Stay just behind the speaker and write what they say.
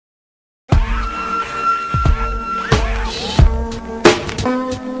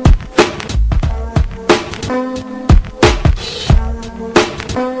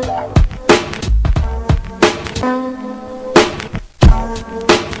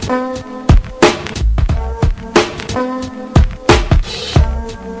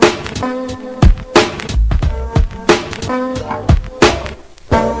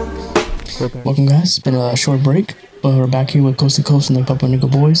Welcome, guys. It's been a short break, but we're back here with Cosstocoss and the Pumpernickel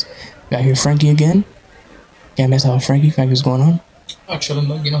boys. Got here Frankie again. Can't mess out with Frankie. Frankie, what's going on? Oh, chillin',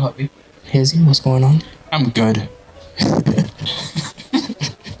 bud. You know how it be. Hizzy, what's going on? I'm good.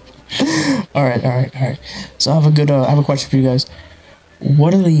 All right. So I have a question for you guys.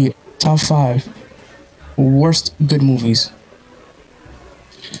 What are the top 5 worst good movies?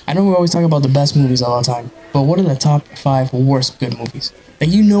 I know we always talk about the best movies all the time, but what are the top 5 worst good movies? Like,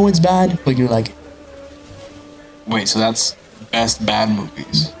 you know it's bad, but you like it. Wait, so that's best bad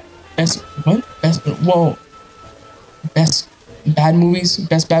movies. Best bad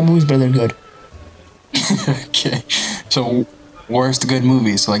movies, but they're good. Okay. So worst good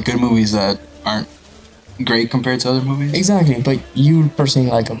movies, so like good movies that aren't great compared to other movies? Exactly, but you personally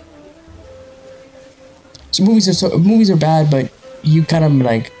like them. So movies are bad, but you kind of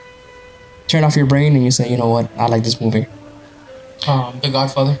like turn off your brain and you say, you know what, I like this movie. The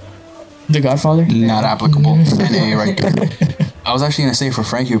Godfather. The Godfather? Not applicable. NA right there. I was actually gonna say for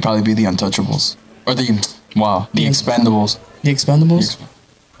Frankie it would probably be The Untouchables. Or The Expendables. The Expendables?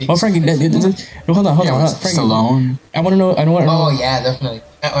 Oh, Frankie, hold on. Frankie, Stallone. I want to know. Oh, yeah, definitely.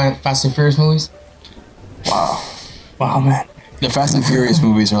 Fast and Furious movies. Wow, man. The Fast and Furious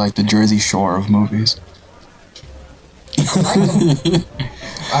movies are like the Jersey Shore of movies.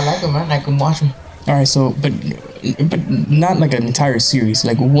 I like them, man. I can watch them. All right, so but not like an entire series.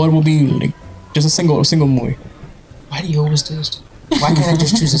 Like, what will be like just a single movie? Why do you always do this? Why can't I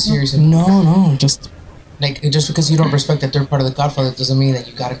just choose a series? No, just because you don't respect the third part of The Godfather doesn't mean that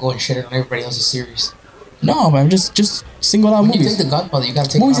you gotta go and shit it on everybody else's series. no, but just single out When you movies. take The Godfather, you gotta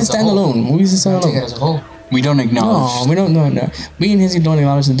take Movies it is as a whole. standalone. Movies is You gotta take it standalone. as a whole. We don't acknowledge. No, we don't. No. Me and Hizzy don't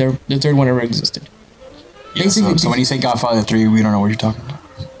acknowledge that the third one ever existed. Yeah, so when you say Godfather 3, we don't know what you're talking about.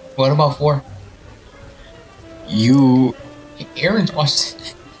 What about 4? You... Aaron's watched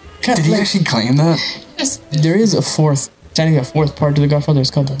it. Did he actually claim that? Yes. There is technically a fourth part to The Godfather.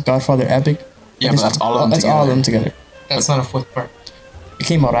 It's called The Godfather Epic. Yeah, but that's all of them That's together. all of them together. That's not a 4th part. It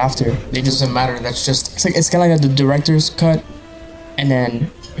came out after. It doesn't matter. That's just... It's kind of like the director's cut, and then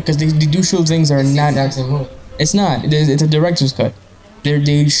because they do show things that are It's the not. exact same movie. It's not. It's a director's cut.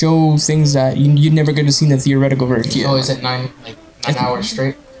 They show things that you never get to see in the theoretical version. Yeah. Oh, is it 9 hours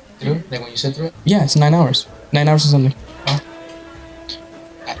straight through? Like when you sit through it? Yeah, it's 9 hours. 9 hours or something.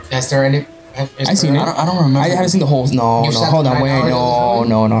 Has there any... I seen it. I don't remember. I haven't seen the whole. No, You sat hold on, 9 wait, hours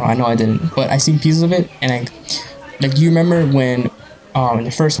no. I know I didn't, but I seen pieces of it, and like, do you remember when, in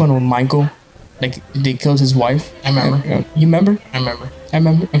the first one with Michael, like they killed his wife? I remember. You remember? I remember. I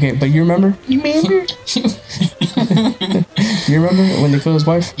remember. Okay, but you remember? You remember? You remember when they killed his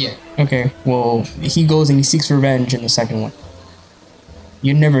wife? Yeah. Okay, well, he goes and he seeks revenge in the second one. Do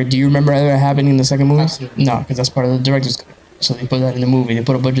you remember that happening in the second movie? Absolutely. No, because that's part of the director's cut. So they put that in the movie. They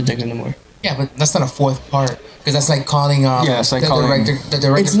put a bunch of things in the movie. Yeah, but that's not a 4th part. Because that's like calling it's like calling... the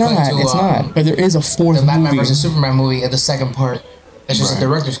director's It's not. cut to, It's not. But there is a fourth the Batman movie. vs Superman movie at the second part. That's just a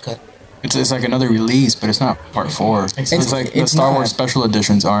director's cut. It's like another release, but it's not part 4. It's like the it's Star not. Wars special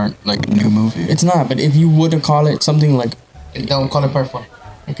editions aren't like a new movie. It's not. But if you would have called it something like, Don't call it part 4.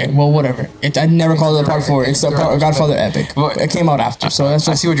 okay, well, whatever. I never called it a part 4. It's the Godfather Epic. Well, It came out after, so that's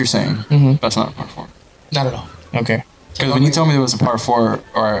I just see what you're saying. Mhm. That's not part 4. Not at all. okay. Because when you told me there was a part 4,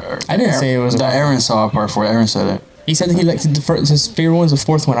 or I didn't say it was a that part Aaron saw a part 4. Aaron said it. He said that he liked his favorite one was the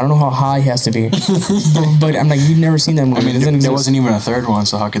 4th one. I don't know how high he has to be, but I'm like, you've never seen that movie. I mean, It doesn't there exist. wasn't even a 3rd one,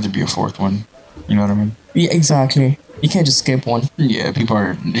 so how could there be a 4th one? You know what I mean? Yeah, exactly. You can't just skip one. Yeah, people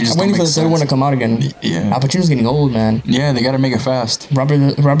are. They just I'm waiting for the third one to come out again. Yeah. Al Pacino's getting old, man. Yeah, they gotta make it fast.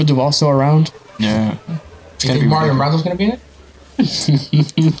 Robert Duvall's still around. Yeah. Do you think Marlon Brando's going to be in it?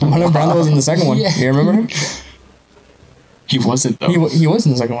 Marlon Brando was in the second one. Yeah. You remember him? He wasn't though. He was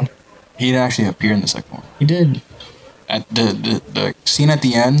in the second one. He didn't actually appear in the second one. He did. At the scene at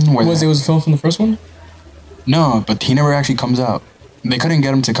the end where It was filmed from the first one? No, but he never actually comes out. They couldn't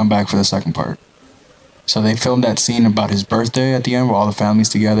get him to come back for the second part. So they filmed that scene about his birthday at the end where all the family's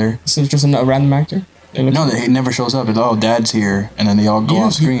together. So it's just a random actor? No, he never shows up. It's, oh, Dad's here. And then they all go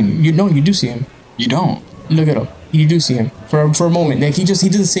off screen. You do see him. You don't. Look it up. You do see him. For a moment. Like, he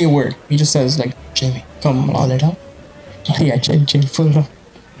doesn't say a word. He just says, like, Jamie, come, pull it up. Yeah, Jamie, pull it up.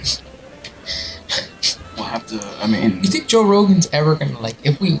 We'll have to, I mean... You think Joe Rogan's ever going to, like,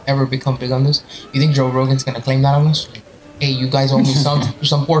 if we ever become big on this, you think Joe Rogan's going to claim that on us? Like, hey, you guys owe me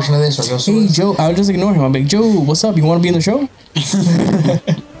some portion of this, or you'll Hey, Joe, I'll just ignore him. I'll be like, Joe, what's up? You want to be in the show?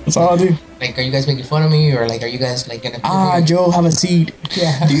 That's all I'll do. Like, are you guys making fun of me, or, like, are you guys, like, going Ah, Joe, have a seat.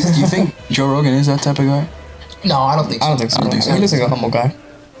 Yeah. Do you think Joe Rogan is that type of guy? No, I don't think so. I don't think so. I don't think so. He looks like a humble guy.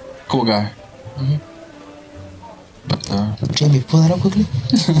 Cool guy. Mhm. But, Jamie, pull that up quickly.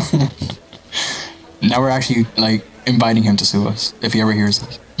 Now we're actually like inviting him to sue us if he ever hears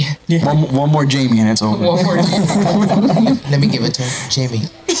this. Yeah. One more Jamie and it's over. One more Jamie. Let me give it to him. Jamie,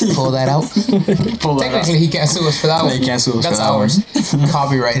 pull that out. Pull that out. Technically, he can't sue us for that one. He can't sue us That's for that ours.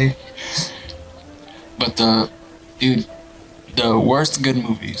 Copyrighted. But dude, the worst good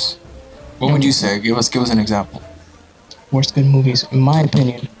movies. What would you say? Give us an example. Worst good movies, in my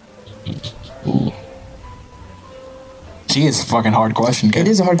opinion. Ooh. See, it's a fucking hard question, kid. It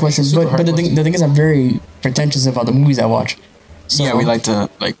is a hard question, Super but hard the thing is, I'm very pretentious about the movies I watch. So, Yeah, we like to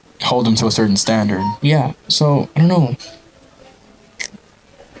like hold them to a certain standard. Yeah, so I don't know.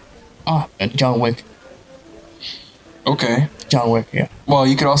 John Wick. Okay. John Wick, yeah. Well,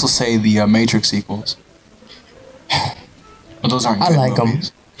 you could also say the Matrix sequels. But those aren't I good like them.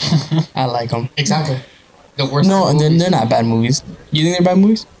 movies. I like them. Exactly. The worst. No, and then movies. they're not bad movies. You think they're bad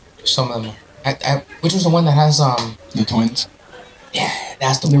movies? Some of them are. Which was the one that has The twins. Yeah,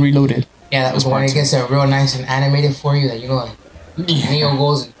 that's the They're one. Reloaded. Yeah, that was That's the one. part It two. gets real nice and animated for you. That you know, like Neo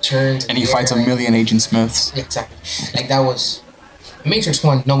goes and turns. And he fights a million Agent Smiths. Yeah, exactly. Like that was Matrix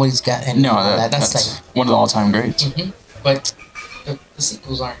one. Nobody's got any. No, that's that's like. one of the all-time greats. But the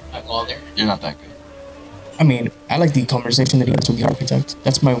sequels aren't like all there. You're not that good. I mean, I like the conversation that he has with the architect.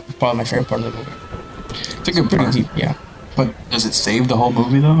 That's probably my favorite part of the movie. It's a good Pretty part. deep, yeah. But does it save the whole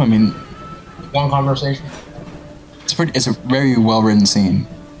movie though? I mean, One conversation. it's a very well-written scene.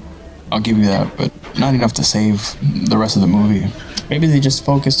 I'll give you that, but not enough to save the rest of the movie. Maybe they just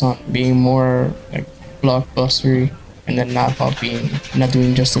focused on being more like blockbustery, and then not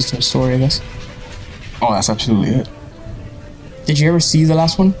doing justice to the story, I guess. Oh, that's absolutely it. Did you ever see the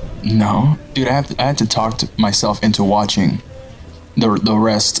last one? No, dude, I had to talk myself into watching the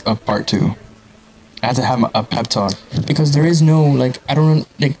rest of part 2. I had to have a pep talk. Because there is no like I don't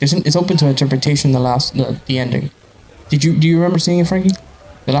like it's open to interpretation. The ending. Do you remember seeing it, Frankie?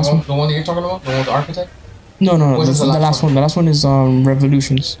 The last one? The one that you're talking about? The one with the architect? No. Which The is the last last one. The last one is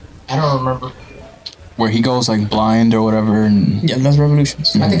Revolutions. I don't remember. Where he goes like blind or whatever, and Yeah, that's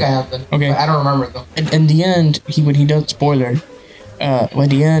Revolutions. I think I have been. Okay. But I don't remember it though. In the end, when he does spoiler. At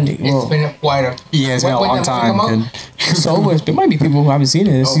the end, It's been quite a. yeah, it's been a When long did that movie time. come out? Kid. so there might be people who haven't seen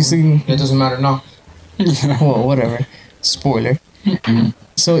it. Oh, You see, it doesn't matter now. well, whatever. Spoiler.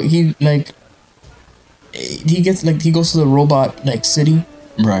 So he goes to the robot like city,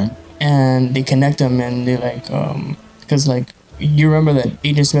 Right. and they connect him, and they because you remember that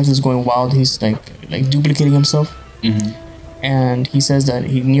Agent Smith is going wild. He's like duplicating himself, and he says that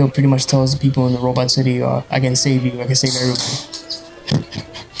Neo pretty much tells the people in the robot city, "I can save you. I can save everybody."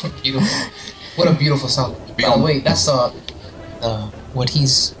 Beautiful. What a beautiful song. By the way, that's what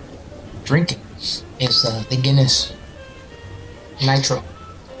he's drinking is the Guinness Nitro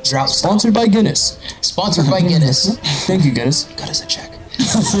Drought Stout. Sponsored by Guinness. Sponsored by Guinness. Thank you, Guinness. Cut us a check.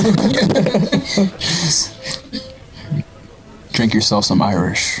 Drink yourself some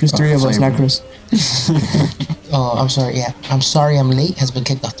Irish. There's 3 of us, flavor. not Chris. Oh, I'm sorry. Yeah, I'm sorry. I'm late. Has been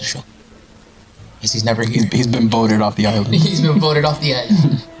kicked off the show. Because he's never here. He's been voted off the island. He's been voted off the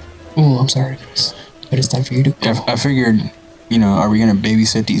island. Oh, I'm sorry, Chris. But it's time for you to go. I figured, are we gonna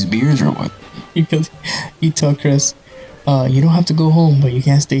babysit these beers or what? Because you tell Chris, you don't have to go home, but you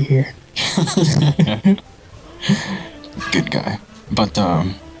can't stay here. Good guy. But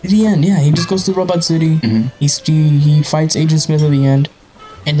At the end, yeah, he just goes to Robot City. He fights Agent Smith at the end,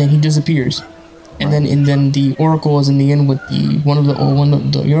 and then he disappears. And then the Oracle is in the end with one of the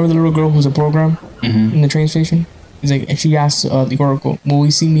you know the little girl who's a program in the train station. He's like, and she asks the Oracle, "Will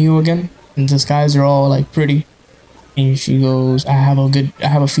we see Mio again?" And the skies are all like pretty, and she goes, I have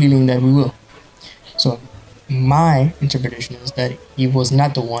a feeling that we will." So my interpretation is that he was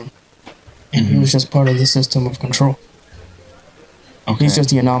not the one, and he was just part of the system of control. okay. He's just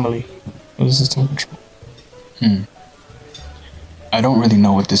the anomaly of the system of control. I don't really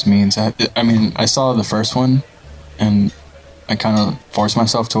know what this means. I mean, I saw the first one, and I kind of forced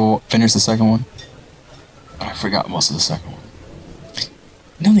myself to finish the second one. But I forgot most of the second one.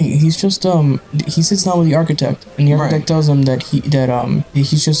 Nothing. He's just he sits down with the architect, and the architect tells him that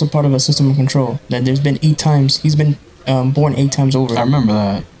he's just a part of a system of control. That there's been 8 times he's been born 8 times over. I remember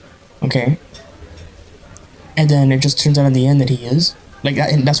that. Okay. And then it just turns out at the end that he is like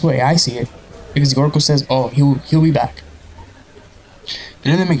that, and that's the way I see it, because the Oracle says, "Oh, he'll be back."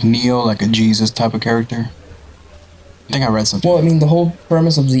 Didn't they make Neo like a Jesus type of character? I think I read something. Well, I mean, the whole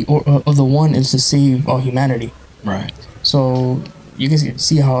premise of the one is to save all humanity. Right. So you can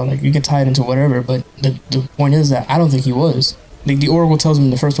see how you can tie it into whatever, but the point is that I don't think he was. The Oracle tells him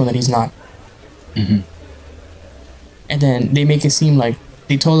in the first one that he's not. And then they make it seem like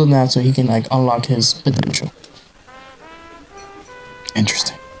they told him that so he can unlock his potential.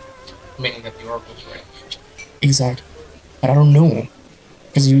 Interesting. Meaning that the oracles, right? Exactly. But I don't know.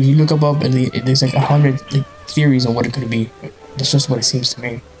 Because you look up and there's like 100 like, theories on what it could be. That's just what it seems to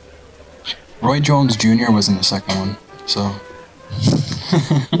me. Roy Jones Jr. was in the second one, so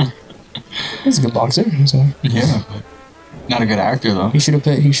He's a good boxer. So. yeah, but not a good actor though. He should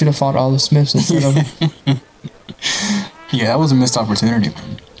have fought all the Smiths instead of. Yeah, that was a missed opportunity,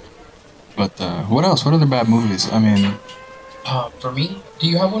 man. But what else? What other bad movies? I mean, For me, do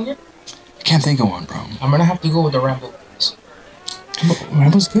you have one yet? I can't think of one, bro. I'm gonna have to go with the Rambo movies.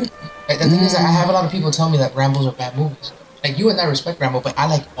 Rambo's good. The thing is that I have a lot of people tell me that Rambos are bad movies. Like, you and I respect Rambo, but I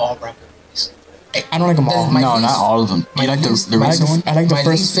like all Rambo movies. I don't like them all. My No, least- not all of them. You like the I recent one? I like the My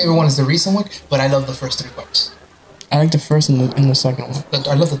first. least favorite one is the recent one, but I love the first three parts. I like the first and the second one.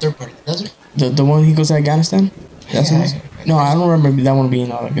 I love the third part. Does it? The one he goes to Afghanistan. That's Yeah, what it is? No, I don't remember that one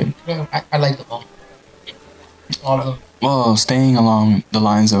being all that good. I like them all. All of them. Well, staying along the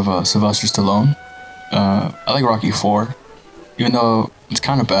lines of Sylvester Stallone, I like Rocky 4, even though it's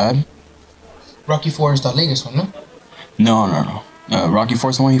kind of bad. Rocky 4 is the latest one, no? No. Rocky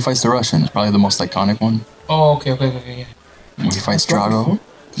 4 is the one he fights the Russian. It's probably the most iconic one. Oh, okay, yeah. When he fights That's Rocky Drago.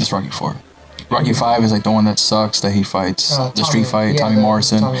 It's Rocky 4. Rocky 5 is like the one that sucks that he fights the Tommy, street fight, yeah, Tommy the-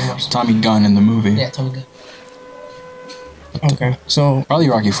 Morrison, Tommy Morrison. Tommy Gunn in the movie. Yeah, Tommy Gunn. Okay, so Probably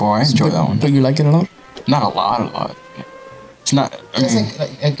Rocky 4. I enjoy that one. But you like it a lot. Not a lot. It's not. I It's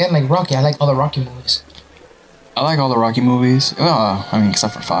mean, like Rocky. I like all the Rocky movies. I like all the Rocky movies. Well, I mean,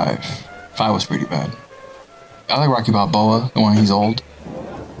 except for 5. 5 was pretty bad. I like Rocky Balboa, the one he's old.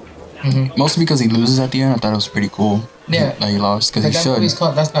 Mm-hmm. Mostly because he loses at the end. I thought it was pretty cool. Yeah. That he lost because Like he that should. movie's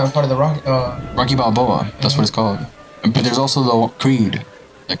called. That's not part of the Rocky. Rocky Balboa. That's what it's called. But there's also the Creed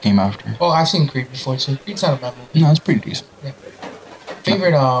that came after. Oh, I've seen Creed before too. Creed's not a bad movie. No, it's pretty decent.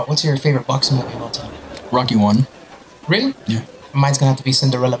 Favorite. What's your favorite boxing movie of all time? Rocky 1. Really? Yeah. Mine's gonna have to be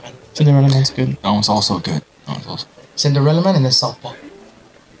Cinderella Man. Cinderella Man's good. That one's also good. Cinderella Man and then Southpaw.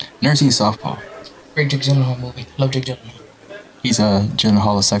 Never seen Southpaw. Great Jake Gyllenhaal movie. Love Jake Gyllenhaal. He's a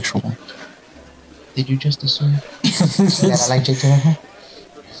homosexual. Did you just assume that I like Jake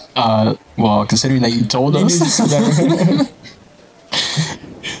Gyllenhaal? Well, considering that you told us,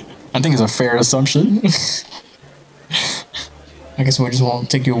 I think it's a fair assumption. I guess we just won't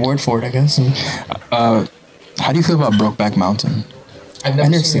take your word for it. I guess. How do you feel about Brokeback Mountain? I've I never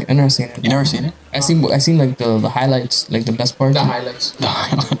never seen seen. I never seen You it. never seen it? I seen like the highlights, like the best parts. the highlights. The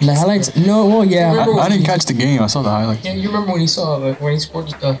highlights. No, well, yeah. I didn't catch the game. I saw the highlights. Yeah, you remember when he saw when he scored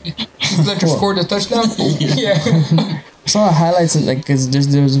the Heath Ledger scored the touchdown? Yeah. I saw the highlights and like cause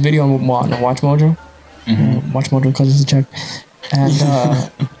there was a video on Watch Mojo. Watch Mojo causes a check, and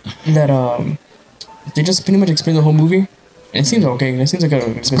that they just pretty much explain the whole movie. And it seems okay. It seems like a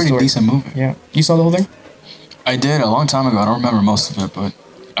It's a pretty decent movie. Yeah, you saw the whole thing. I did a long time ago. I don't remember most of it, but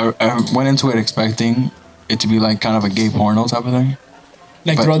I went into it expecting it to be like kind of a gay porno type of thing.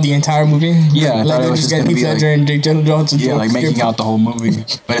 Like But- throughout the entire movie. Yeah, I like thought it was just just got gonna Heath be Ledger like- and Jake Johnson. Yeah, like making out the whole movie.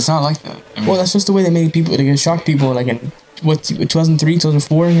 But it's not like that. I mean, Well, that's just the way they made people. Like it shocked people. Like in 2003,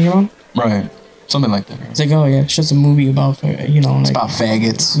 2004, you know. right. Something like that. Right? It's like, oh yeah, it's just a movie about you know, like It's about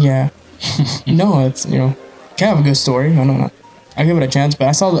faggots. yeah. No, it's can have a good story. I don't know. I give it a chance, but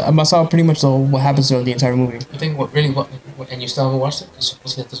I saw pretty much what happens throughout the entire movie. I think what and you still haven't watched it?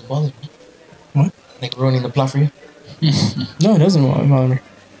 Because that doesn't bother me. What? Like ruining the plot for you? No, it doesn't bother me.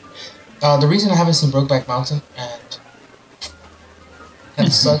 The reason I haven't seen Brokeback Mountain and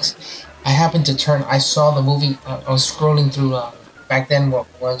that sucks. I happened to I saw the movie. I was scrolling through back then what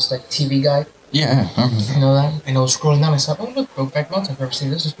was like TV Guide. Yeah, I remember that. You know that? And I was scrolling down. I saw, oh look, Brokeback Mountain. I've never seen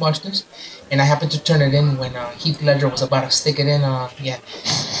this. Let's watch this. And I happened to turn it in when Heath Ledger was about to stick it in. Yeah,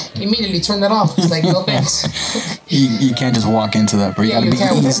 immediately turned that off. It's like, no thanks. You can't just walk into that, bro. You gotta be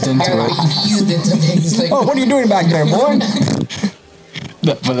eased into it. Eased into things. Like, Oh, what are you doing back there, boy?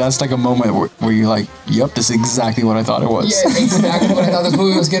 But that's like a moment where you're like, yep, this is exactly what I thought it was. yeah, exactly what I thought this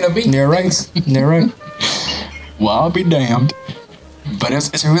movie was gonna be. They're right. They're right. Well, I'll be damned. But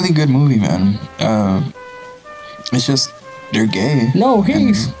it's a really good movie, man. It's just, they're gay. No,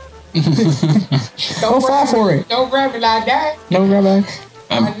 Heath. Don't fall for it. Don't grab me like that. No, Rabbi.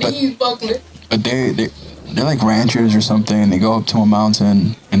 My knees buckling. But they're like ranchers or something. They go up to a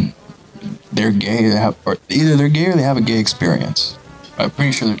mountain and they're gay. Either they're gay or they have a gay experience. I'm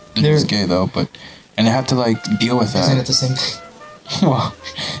pretty sure they're just gay though. And they have to like deal with Isn't that. it the same thing? Well,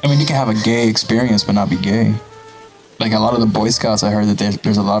 I mean, you can have a gay experience but not be gay. Like a lot of the Boy Scouts, I heard that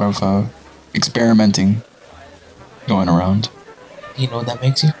there's a lot of experimenting going around. You know what that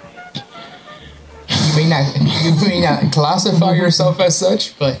makes you? You may not classify yourself as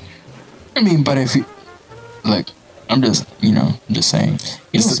such, but I mean, but if you, like, I'm just saying.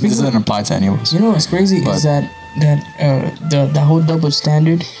 This doesn't apply to any of us. You know what's crazy is that the whole double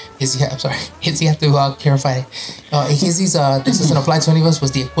standard. Is he? I'm sorry. Is he have to clarify? This doesn't apply to any of us.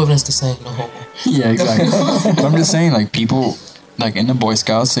 Was the equivalence to saying no homo? Yeah, exactly. But I'm just saying, like, people, like, in the Boy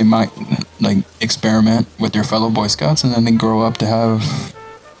Scouts, they might, like, experiment with their fellow Boy Scouts, and then they grow up to have,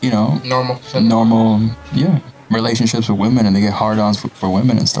 normal, relationships with women, and they get hard-ons for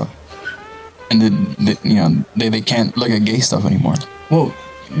women and stuff. And they can't look at gay stuff anymore. Well,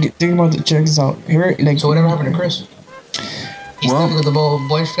 think about check this out. Here, like, so whatever happened to Chris? He's still with the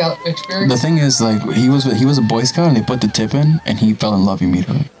Boy Scout experience? The thing is, like, he was a Boy Scout, and they put the tip in, and he fell in love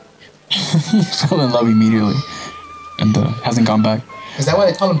immediately. He fell in love immediately, and hasn't gone back. Is that why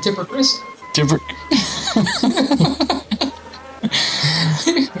they call him Tipper Chris? Tipper.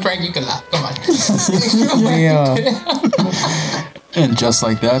 Frank, you can laugh. Come on. And just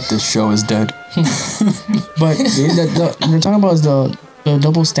like that, this show is dead. But we're talking about is the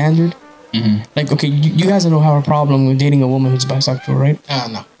double standard. Mm-hmm. Like, okay, you guys don't have a problem with dating a woman who's bisexual, right?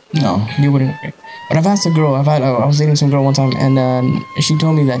 No. You wouldn't. Okay. But I've asked a girl. I was dating some girl one time, and she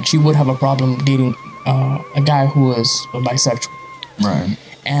told me that she would have a problem dating a guy who was bisexual. Right.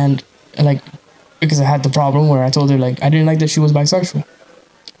 And like, because I had the problem where I told her like I didn't like that she was bisexual,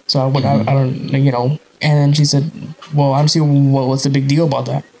 so I don't And then she said, "Well, I don't see what's the big deal about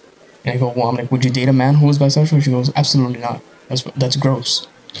that." And I go, "Well, I'm like, would you date a man who was bisexual?" She goes, "Absolutely not. That's gross.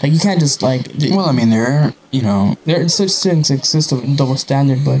 Like, you can't just like." Well, I mean, there such things exist of double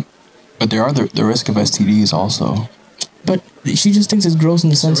standard, but there are the risk of STDs also. But she just thinks it's gross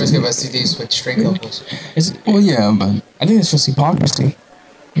in the sense. The risk of STDs with straight couples. Well, yeah, but I think it's just hypocrisy.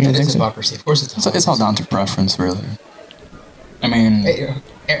 It is hypocrisy. Of course, it's all down to preference, really. I mean,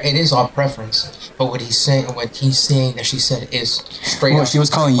 it is all preference. But what he's saying that she said is straight. Well, she was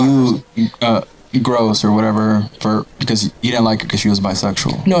calling you gross or whatever because you didn't like her because she was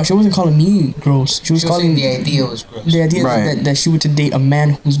bisexual. No, she wasn't calling me gross. She was calling the idea was gross. The idea that she would to date a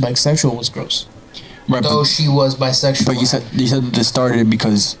man who's bisexual was gross. Right, though she was bisexual. But you said this started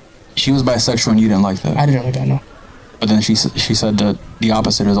because she was bisexual and you didn't like that. I didn't like that, no. But then she said that the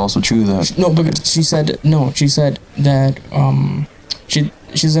opposite is also true. That because she said that she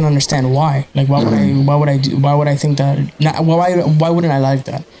doesn't understand why. Like, why would I think that? Why wouldn't I like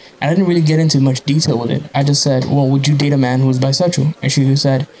that? And I didn't really get into much detail with it. I just said, well, would you date a man who's bisexual? And she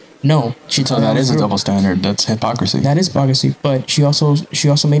said no. So that is a double standard. That's hypocrisy. That is hypocrisy. But she also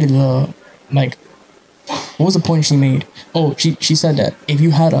made it like. What was the point she made? Oh, she said that if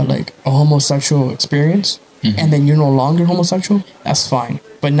you had a homosexual experience, and then you're no longer homosexual, that's fine.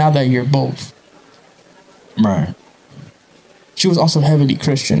 But now that you're both. Right. She was also heavily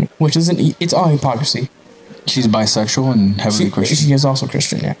Christian, which it's all hypocrisy. She's bisexual and heavily Christian? She is also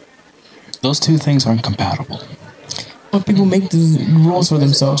Christian, yeah. Those two things aren't compatible. But people make the rules for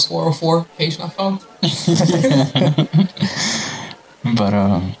themselves. 404, page not found. But,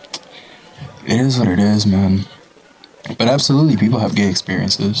 it is what it is, man. But absolutely, people have gay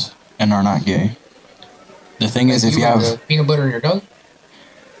experiences and are not gay. The thing is, if you have peanut butter in your dog,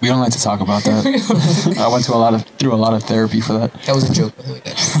 we don't like to talk about that. I went through a lot of therapy for that. That was a joke, by the way.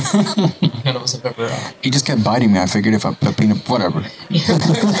 None of us have ever. He just kept biting me. I figured if I put peanut, whatever.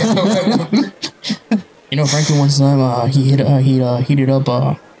 Frankie one time he heated up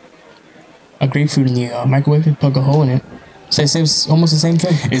a grapefruit in the microwave and plug a hole in it. So it's almost the same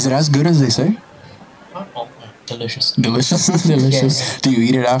thing. Is it as good as they say? Oh, delicious. Delicious? Delicious. Yeah. Do you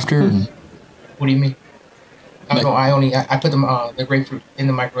eat it after? What do you mean? I put the grapefruit in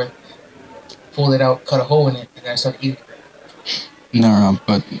the microwave, pulled it out, cut a hole in it, and then I started eating it. No,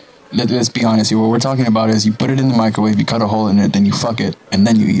 but let's be honest here. What we're talking about is you put it in the microwave, you cut a hole in it, then you fuck it, and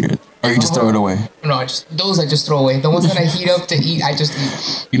then you eat it. Or you just throw it away. No, I just throw away. The ones that I heat up to eat, I just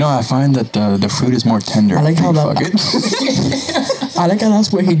eat. I find that the fruit is more tender. I like how that. I like how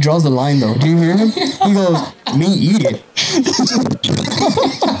that's where he draws the line, though. Do you hear him? He goes, "Me eat it."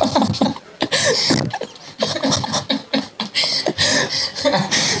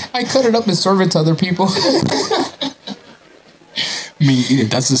 I cut it up and serve it to other people. Me eat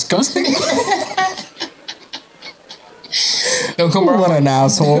it. That's disgusting. Don't come around. What an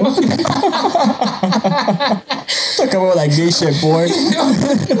asshole. Talk about that gay shit, boy.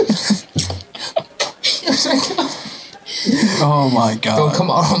 Oh my god. Don't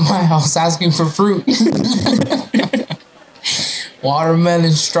come out of my house asking for fruit.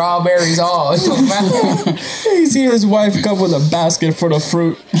 Watermelon, strawberries, all. It don't matter. You see his wife come with a basket full of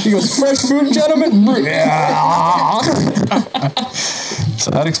fruit. He goes, "Fresh fruit, gentlemen?" Yeah.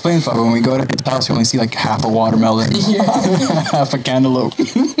 So that explains why when we go to his house, we only see like half a watermelon, half a cantaloupe.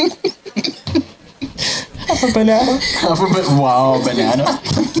 Half Half a banana. Wow, banana.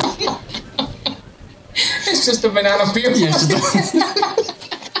 It's just a banana peel. Yeah, it's just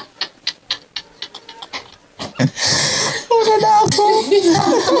What an asshole.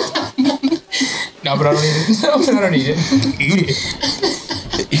 No, but I don't eat it. No, but I don't eat it. Eat it.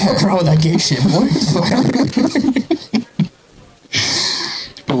 What's wrong with that gay shit, boy?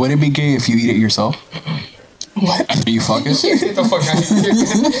 But would it be gay if you eat it yourself? What? After you fuck it? Get the fuck out of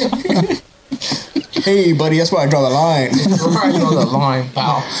here. Hey, buddy, that's where I draw the line. Right on the line,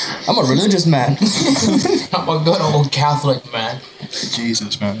 pal. I'm a religious man. I'm a good old Catholic man.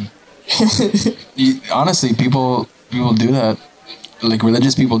 Jesus, man. Honestly, people do that. Like,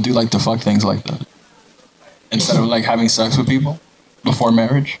 religious people do like to fuck things like that. Instead of, like, having sex with people before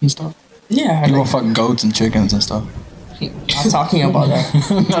marriage and stuff. Yeah. People fuck goats and chickens and stuff. I'm talking about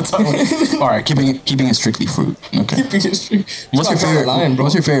that. All right, keeping it strictly fruit. Okay. What's your favorite line, bro?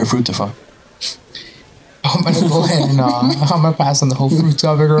 What's your favorite fruit to fuck? I'm gonna go ahead and I'm gonna pass on the whole fruit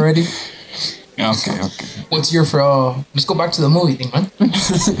topic already. Okay. What's your let's go back to the movie thing, man.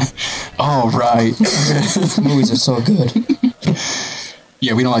 Oh, right. Movies are so good.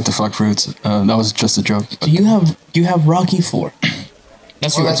 Yeah, we don't like to fuck fruits. That was just a joke. Do you have Rocky 4?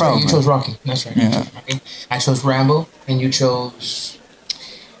 That's right. You chose Rocky. That's right. Yeah. I chose Rambo, and you chose.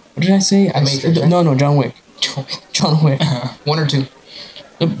 What did I say? Matrix, right? No, John Wick. John Wick. One or two.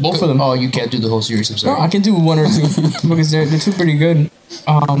 Both of them. Oh, you can't do the whole series. I'm sorry. No, I can do one or two because they're two pretty good.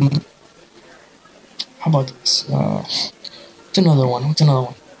 How about this? What's another one? This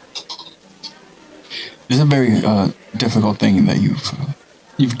is a very difficult thing that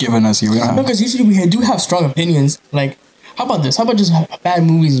you've given us here. No, because usually we do have strong opinions. Like, how about this? How about just bad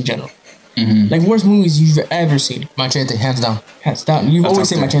movies in general? Mm-hmm. Like, worst movies you've ever seen? Machete, hands down. Hands down. You always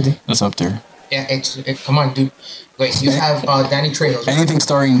say Machete. That's up there. Yeah, come on, dude. Wait, you have Danny Trejo. Anything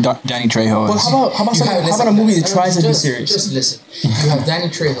starring Danny Trejo. Well, how about a movie that tries to be serious? Just listen. You have Danny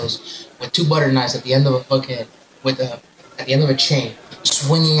Trejo's with two butter knives at the end of a fucking at the end of a chain,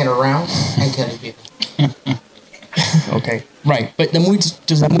 swinging it around and killing people. Okay, right. But the movie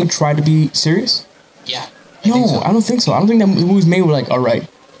does that movie try to be serious? Yeah. I don't think so. I don't think that movie's made with like, all right,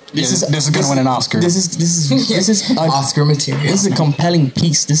 This is gonna win an Oscar. This is Oscar material. This is a compelling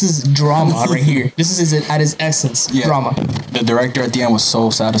piece. This is drama right here. This is it at its essence. Yeah. Drama. The director at the end was so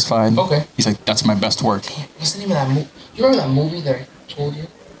satisfied. Okay. He's like, that's my best work. Damn, what's the name of that movie? You remember that movie that I told you?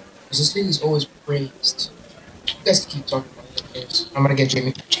 Because this lady's always praised. You guys keep talking about it. I'm gonna get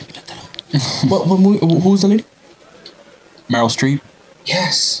Jamie. Jamie, let that out. What movie? Who's the lady? Meryl Streep.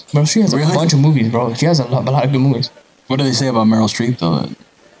 Yes. Bro, she has Really? a bunch of movies, bro. She has a lot of good movies. What do they say about Meryl Streep though?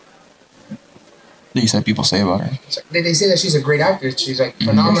 That you said people say about her. They say that she's a great actress. She's like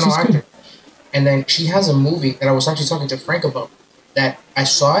phenomenal she's actor. good. And then she has a movie that I was actually talking to Frank about. That I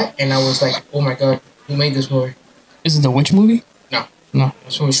saw it and I was like, oh my god, who made this movie? Is it the witch movie? No, No.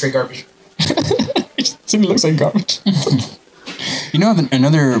 this movie's straight garbage. It looks like garbage. You know,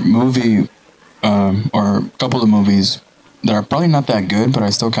 another movie, or a couple of movies that are probably not that good, but I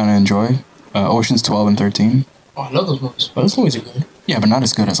still kind of enjoy. Oceans 12 and 13. Oh, I love those movies. But those movies are good. Yeah, but not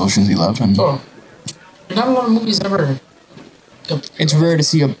as good as Oceans 11. Oh, not a lot of movies ever. It's rare to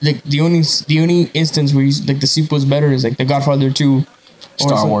see the only instance where the sequel is better is like The Godfather 2.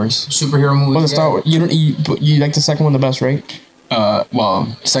 Star Wars. Superhero movies. Well, the Star Wars. You like the second one the best, right? Well,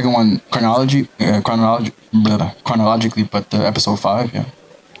 second one chronologically, but the episode 5, yeah,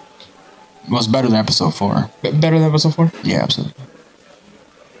 was better than episode 4. Better than episode 4? Yeah, absolutely.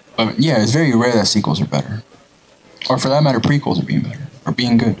 But yeah, it's very rare that sequels are better, or for that matter, prequels are being better or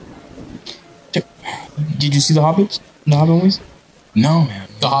being good. Did you see The Hobbit? The Hobbit movies? No, man.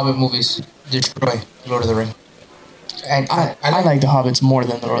 The Hobbit movies destroy Lord of the Rings. And I like The Hobbits more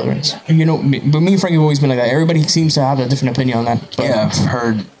than The Lord of the Rings. You know, but me and Frankie have always been like that. Everybody seems to have a different opinion on that. But Yeah, I've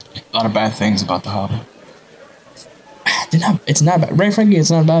heard a lot of bad things about The Hobbit. it's not bad. Right, Frankie?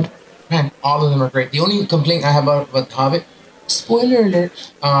 It's not bad. Man, all of them are great. The only complaint I have about The Hobbit, spoiler alert,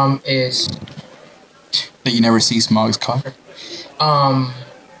 is That you never see Smaug's cock.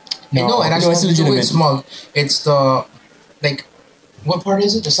 no, it actually it's has to do with legitimate. Smaug. It's the what part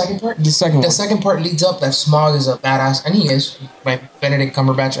is it? The second part? The second one. The second part leads up that Smaug is a badass, and he is, by Benedict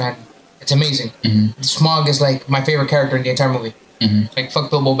Cumberbatch, and it's amazing. Mm-hmm. Smaug is like my favorite character in the entire movie. Mm-hmm. Like, fuck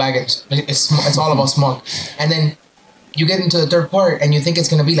Bilbo Baggins. It's all about Smaug. And then you get into the third part, and you think it's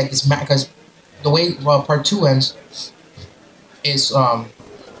gonna be like this, because the way part 2 ends is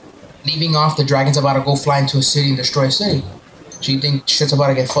leaving off the dragons about to go fly into a city and destroy a city. So you think shit's about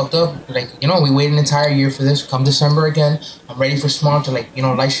to get fucked up? Like, we waited an entire year for this. Come December again, I'm ready for Smaug to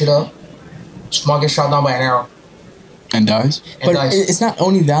light shit up. Smaug gets shot down by an arrow. And dies. But it's not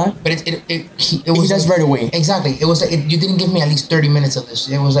only that. But it was he dies right away. Exactly. It was like you didn't give me at least 30 minutes of this.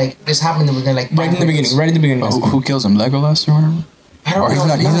 It was like this happened within like right in the beginning. Right in the beginning. Who kills him? Legolas or whatever. I don't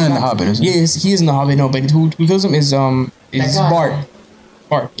know. He's not in the Hobbit, is he? Yeah, he is in the Hobbit. No, but who kills him is Bart.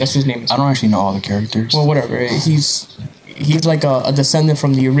 Bart. That's his name. I don't actually know all the characters. Well, whatever. He's like a descendant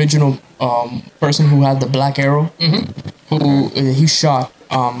from the original person who had the black arrow. Mm-hmm. Who he shot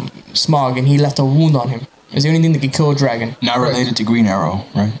Smaug and he left a wound on him. It's the only thing that can kill a dragon. Not related to Green Arrow,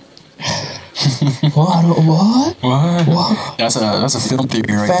 right? What? What? That's a film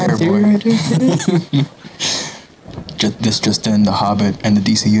theory right Fan there, theory boy. right there. Just in the Hobbit and the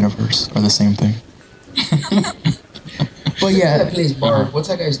DC universe are the same thing. But yeah, that plays Bart. What's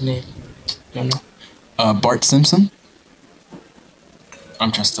that guy's name? I don't know. Bart Simpson.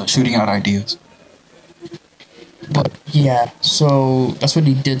 I'm just shooting out ideas. But yeah, so that's what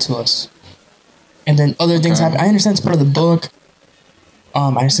he did to us. And then other things happen. I understand it's part of the book. I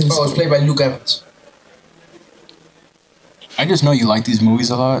understand. Oh, it's played by Luke Evans. I just know you like these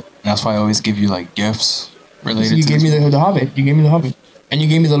movies a lot. And that's why I always give you like gifts related. You gave me the Hobbit. You gave me the Hobbit, and you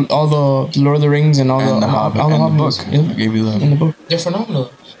gave me all the Lord of the Rings and all and the Hobbit all the and Hobbit the book. Yeah. I gave you in the book. They're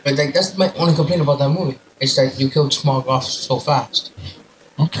phenomenal. But like that's my only complaint about that movie. It's that you killed Smaug off so fast.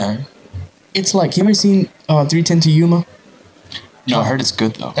 Okay. It's like, you ever seen 3:10 to Yuma? No, I heard it's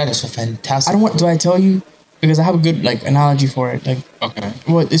good though. That is a fantastic. I don't want. Do I tell you? Because I have a good like analogy for it. Like, okay.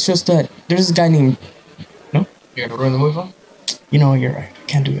 Well, it's just that there's this guy named. No. You're gonna ruin the movie for him? You know, you're right.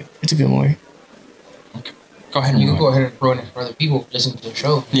 Can't do it. It's a good movie. Okay. Go ahead. And you can go ahead and ruin it for other people listening to the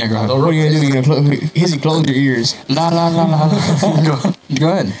show. Yeah, go ahead. What are you gonna do? You're gonna close your ears. La la la la. Go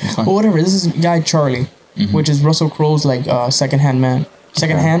ahead. Well, whatever. This is guy Charlie, which is Russell Crowe's like second-hand man.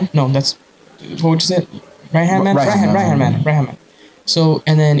 Second hand? No, that's what would you say? Right hand man. Right hand man. So,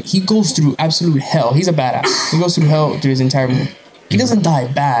 and then he goes through absolute hell. He's a badass. He goes through hell through his entire movie. He doesn't die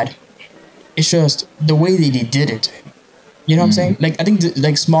bad. It's just the way that he did it to him. You know what I'm saying? Like, I think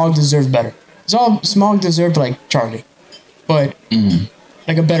like Smaug deserved better. Smaug deserved like Charlie, but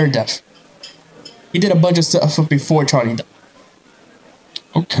like a better death. He did a bunch of stuff before Charlie died.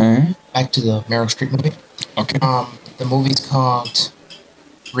 Okay. Back to the Meryl Streep movie. Okay. The movie's called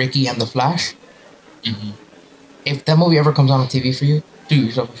Ricky and the Flash. If that movie ever comes on TV for you, do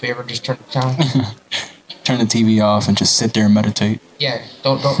yourself a favor, just turn it down. Turn the TV off and just sit there and meditate. Yeah,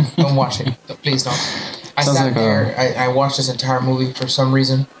 don't watch it. Please don't. I Sounds sat like there. I watched this entire movie for some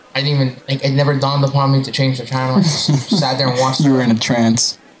reason. I didn't even like. It never dawned upon me to change the channel. I just sat there and watched it. You were in a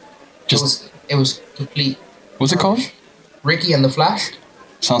trance. It was complete. What's it called? Ricky and the Flash.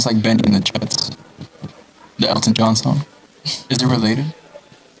 Sounds like Benny and the Jets. The Elton John song. Is it related?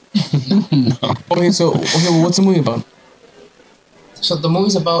 No. Okay, well, what's the movie about? So the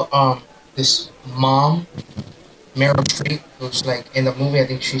movie's about this mom, Meryl Streep, who's like in the movie. I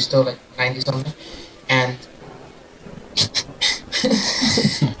think she's still like 90 something, and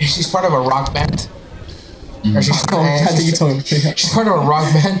she's part of a rock band. Or she's part of a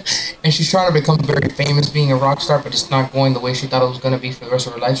rock band, and she's trying to become very famous, being a rock star, but it's not going the way she thought it was gonna be for the rest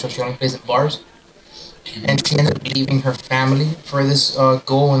of her life. So she only plays in bars. And she ended up leaving her family for this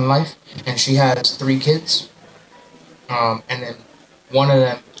goal in life. And she has 3 kids. And then one of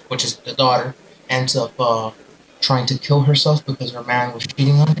them, which is the daughter, ends up trying to kill herself because her man was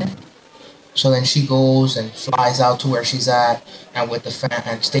cheating on her. So then she goes and flies out to where she's at and with the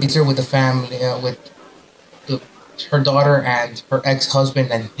and stays there with the family, with her daughter and her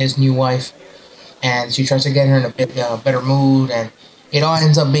ex-husband and his new wife. And she tries to get her in a bit better mood, and it all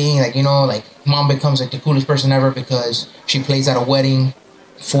ends up being like, you know, like mom becomes like the coolest person ever because she plays at a wedding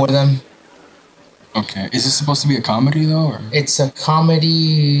for them. Okay. Is this supposed to be a comedy though? Or? It's a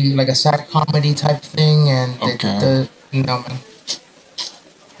comedy, like a sad comedy type thing, and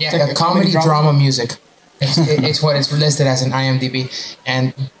yeah, like a comedy drama music. It's what it's listed as in IMDb,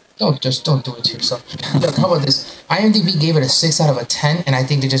 and don't do it to yourself. Look, how about this? IMDb gave it a 6 out of a 10, and I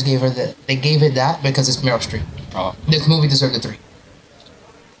think they just gave it that because it's Meryl Streep. Oh. This movie deserved a 3.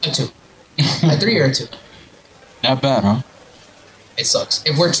 A 2. A 3 or a 2. Not bad, huh? It sucks.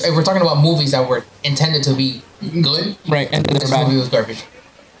 If we're talking about movies that were intended to be good, right? And this movie was garbage.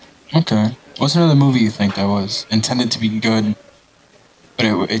 Okay. What's another movie you think that was intended to be good, but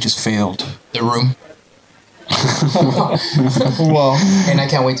it just failed? The Room. Well, and I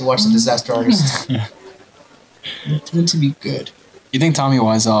can't wait to watch The Disaster Artist. Intended to be good. You think Tommy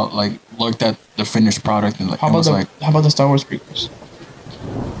Wiseau like looked at the finished product and how about the Star Wars prequels?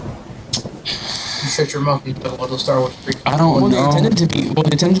 You shut your mouth. You talk about those Star Wars prequels. I don't know.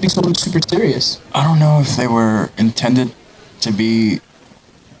 They intended to be so super serious. I don't know if they were intended to be.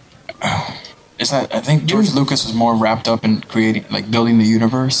 It's not. I think George Lucas was more wrapped up in creating, like building the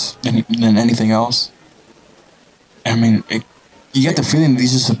universe than anything else. I mean, you get the feeling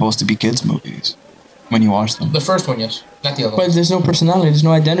these are supposed to be kids' movies when you watch them. The first one, yes, not the other. But there's no personality. There's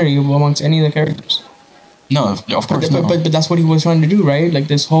no identity amongst any of the characters. No, of course not. But that's what he was trying to do, right? Like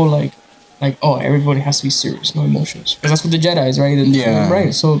this whole like oh, everybody has to be serious, no emotions. Because that's what the Jedi is, right? Yeah.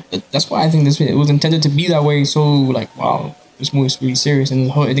 Right. So that's why I think it was intended to be that way. So like, wow, this movie is really serious, and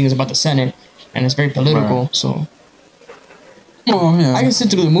the whole thing is about the Senate, and it's very political. Right. So. Well, yeah. I can sit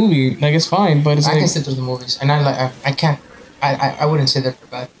through the movie, like it's fine, but I can sit through the movies, and I can't. I wouldn't say they're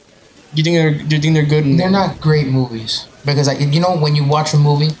bad. Do you think they're good? They're not great movies because when you watch a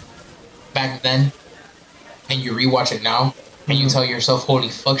movie back then, and you rewatch it now, and you tell yourself, "Holy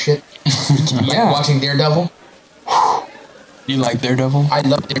fuck, shit!" Yeah. Like watching Daredevil. You like Daredevil? I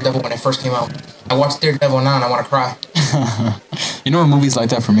loved Daredevil when it first came out. I watched Daredevil now, and I want to cry. You know what movies like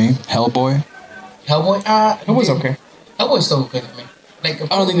that for me? Hellboy. Hellboy. Hellboy's okay. Hellboy's still good for me. Like I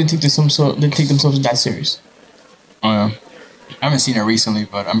don't think they take themselves that serious. Oh yeah. I haven't seen it recently,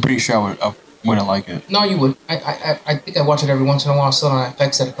 but I'm pretty sure I wouldn't like it. No, you would. I think I watch it every once in a while, still on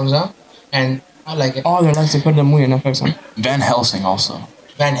FX that it comes out, and I like it. Oh, they like to put the movie on FX. Huh? Van Helsing also.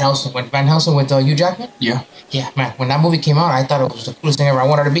 Van Helsing with Hugh Jackman. Yeah. Yeah, man. When that movie came out, I thought it was the coolest thing ever. I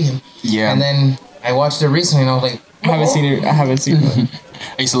wanted to be him. Yeah. And then I watched it recently, and I was like, I haven't seen it.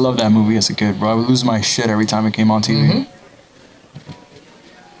 I used to love that movie as a kid, bro. I would lose my shit every time it came on TV. Mm-hmm.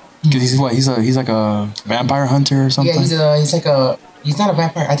 Cause he's like a vampire hunter or something. Yeah, he's not a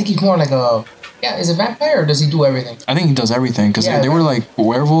vampire. I think he's more like a is a vampire or does he do everything? I think he does everything because they were like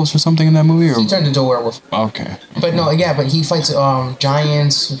werewolves or something in that movie. Or he turned into a werewolf. Okay. But no, but he fights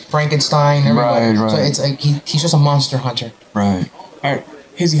giants, Frankenstein, everybody. Right. So it's like he's just a monster hunter. Right. All right,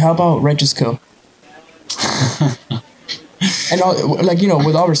 Hazy, how about Righteous Kill? And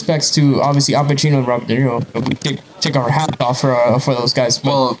with all respects to obviously Al Pacino and Robert De Niro, we take our hat off for those guys.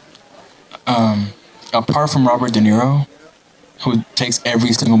 Well, apart from Robert De Niro, who takes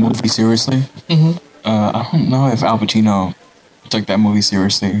every single movie seriously, I don't know if Al Pacino took that movie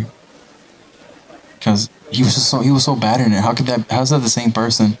seriously because he was so bad in it. How's that the same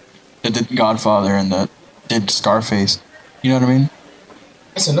person that did Godfather and that did Scarface? You know what I mean?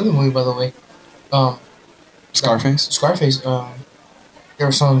 That's another movie, by the way. Scarface. There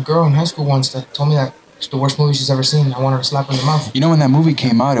was some girl in high school once that told me that it's the worst movie she's ever seen. I wanted to slap her in the mouth. You know, when that movie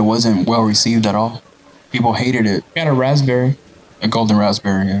came out, it wasn't well received at all. People hated it. Got a raspberry. A golden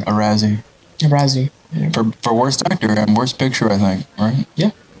raspberry, a Razzie. A Razzie. Yeah. For worst actor and worst picture, I think, right?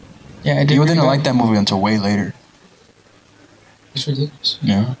 Yeah. Yeah, I did. People didn't like that movie until way later. It's ridiculous.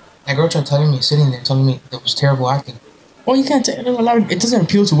 Yeah. That girl tried telling me that was terrible acting. Well, you can't. It doesn't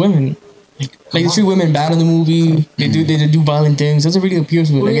appeal to women. Like they treat women bad in the movie. They do violent things. It doesn't really appeal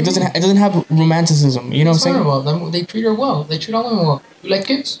to it. Like it doesn't have romanticism. You know what I'm saying? About them. They treat her well. They treat all women well. You like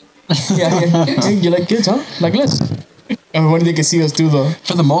kids? Yeah. You like kids, huh? Like let's. What they can see us do though.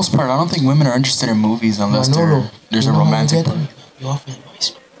 For the most part, I don't think women are interested in movies unless there's a romantic part. You offer them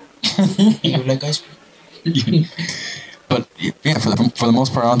ice cream. You like ice cream? But yeah, for the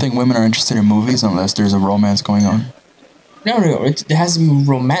most part, I don't think women are interested in movies unless there's a romance going on. No. It has to be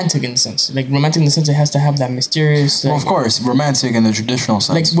romantic in the sense. Like romantic in the sense it has to have that mysterious. Well, of course, romantic in the traditional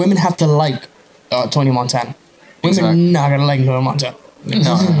sense. Like women have to like Tony Montana. Women not gonna like Tony Montana.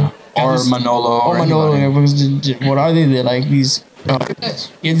 No. Or Manolo. Or Manolo. Yeah, because what are they? They're like these.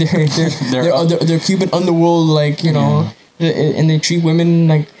 Yeah, they're Cuban underworld, like and they treat women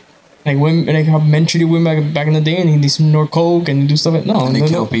like women, like how men treated women back in the day, and they snort coke and do stuff. And they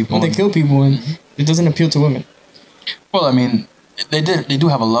kill people. And they kill people, and it doesn't appeal to women. Well, I mean, they do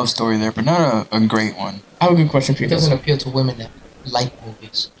have a love story there, but not a great one. I have a good question for you. It doesn't appeal to women that like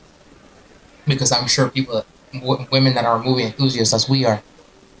movies, because I'm sure women that are movie enthusiasts as we are,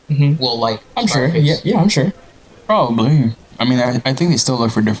 will like. I'm sure. Yeah, I'm sure. Probably. I mean, I think they still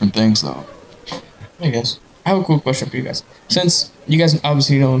look for different things, though. I guess. I have a cool question for you guys. Since you guys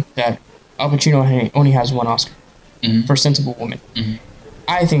obviously know that Al Pacino only has one Oscar for Sensible Woman,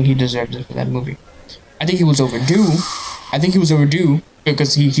 I think he deserved it for that movie. I think he was overdue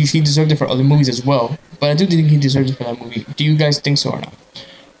because he deserved it for other movies as well. But I do think he deserved it for that movie. Do you guys think so or not?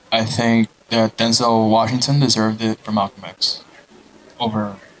 I think that Denzel Washington deserved it for Malcolm X.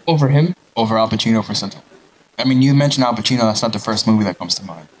 Over him? Over Al Pacino for Sensible. I mean, you mentioned Al Pacino. That's not the first movie that comes to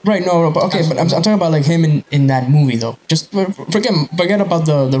mind. Right? No, but okay. But I'm talking about like him in that movie though. Just forget about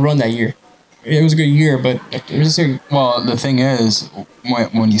the run that year. It was a good year, but well, the thing is,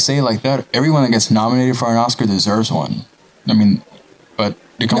 when you say it like that, everyone that gets nominated for an Oscar deserves one. I mean, but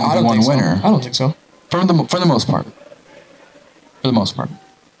there can only be one winner. I don't think so. For the most part. For the most part.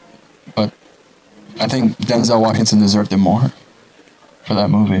 But I think Denzel Washington deserved it more for that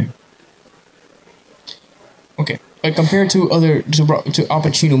movie. Okay, but compared to Al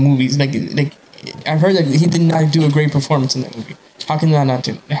Pacino movies, like I've heard that he did not do a great performance in that movie. How can that not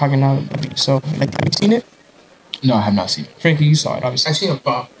do? How can that be? So, like, have you seen it? No, I have not seen it. Frankie, you saw it, obviously. I've seen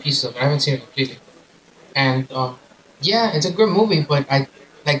a piece of it. I haven't seen it completely. And yeah, it's a good movie. But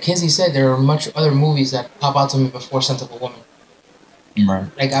like Kinsey said, there are much other movies that pop out to me before Scent of a Woman. Right.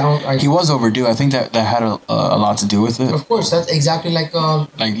 Like I don't. He was overdue. I think that had a lot to do with it. Of course, that's exactly like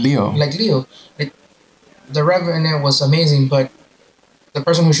Leo. Like Leo, The Revenant was amazing, but the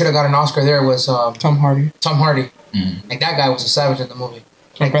person who should have got an Oscar there was Tom Hardy. Tom Hardy. Mm. Like that guy was a savage in the movie.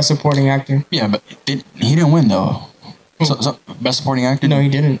 Like Best supporting actor. Yeah, but he didn't win though. So best supporting actor? No, he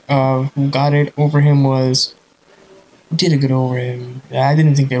didn't. Who got it over him was. Who did it good over him? I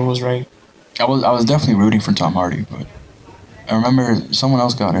didn't think that was right. I was definitely rooting for Tom Hardy, but I remember someone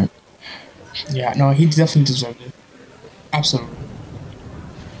else got it. Yeah, no, he definitely deserved it. Absolutely.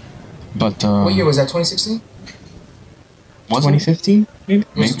 But what year was that? 2016? Was 2015, maybe?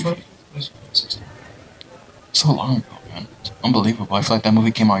 Was it Maybe. 2016? So long ago, man. It's unbelievable. I feel like that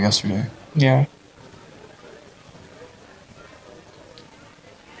movie came out yesterday. Yeah.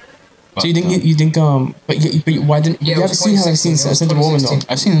 But, So you think but why didn't Yeah, you it haven't was seen how I've seen 2016. It was Scent of a Woman though? 2016.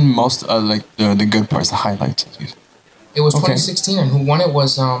 I've seen most like the good parts, the highlights. It was Okay. 2016, and who won it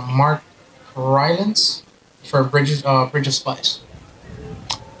was Mark Rylance for Bridge of Spies.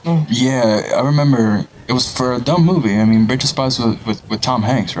 Oh. Yeah, I remember it was for a dumb movie. I mean, Bridge of Spies with Tom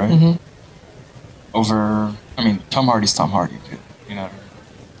Hanks, right? Mm-hmm. Over, I mean, Tom Hardy's Tom Hardy, you know.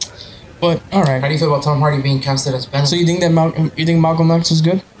 But all How right. do you feel about Tom Hardy being casted as Ben? So you think that Malcolm X was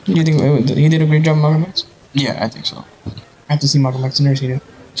good? You think he did a great job, Malcolm X? Yeah, I think so. I have to see Malcolm X. I've never seen it.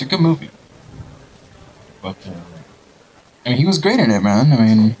 It's a good movie. But I mean, he was great in it, man. I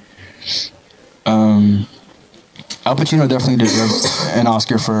mean, Al Pacino definitely deserves an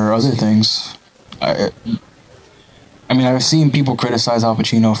Oscar for other things. I mean, I've seen people criticize Al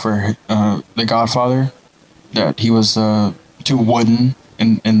Pacino for The Godfather, that he was too wooden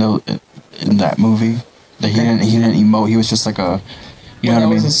in that movie. That he didn't emote. He was just like a, you know that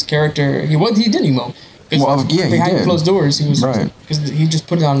what I was mean? his character. He did emote. 'Cause Well, yeah, he behind did. closed doors, he was Right. because he just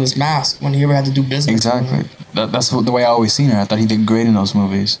put it on this mask when he ever had to do business. Exactly. That's the way I always seen it. I thought he did great in those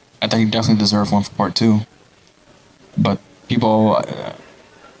movies. I thought he definitely deserved one for part 2. But people,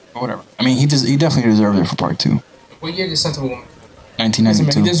 whatever. I mean, he definitely deserved it for part 2. What year did Scent of a Woman? Listen, man,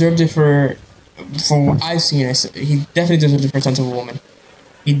 1992. he deserved it for what I've seen. He definitely deserved it for Scent of a Woman.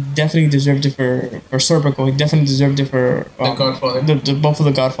 He definitely deserved it for Serpico. He definitely deserved it for The Godfather. both of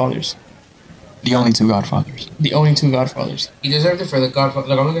the Godfathers. The only 2 Godfathers. The only 2 Godfathers. He deserved it for The Godfather.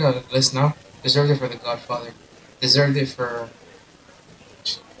 Like, I'm looking at the list now. Deserved it for The Godfather. Deserved it for...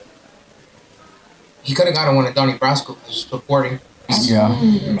 He could have gotten one at Donnie Brasco for supporting. Yeah.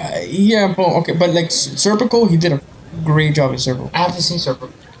 Yeah, but okay, but like Serpico, he did a great job in Serpico. I haven't seen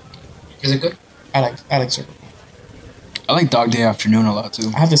Serpico. Is it good? I like Serpico. I like Dog Day Afternoon a lot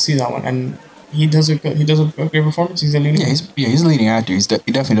too. I have to see that one, and he does a great performance. He's a leading. Yeah, he's a leading actor. He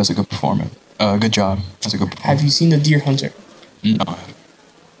definitely does a good performance. Good job. That's a good performance. Have you seen The Deer Hunter? No.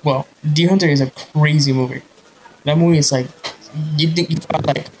 Well, Deer Hunter is a crazy movie. That movie is like you think you thought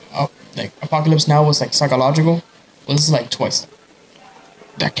like Apocalypse Now was like psychological. Well, this is like twice.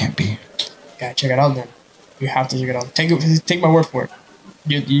 That can't be. Yeah, check it out then. You have to check it out. Take my word for it.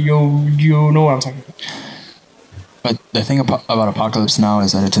 You know what I'm talking about. But the thing about Apocalypse Now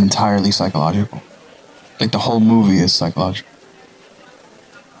is that it's entirely psychological. Like the whole movie is psychological.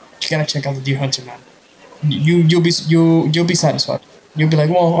 You gotta check out The Deer Hunter, man. You'll be satisfied. You'll be like,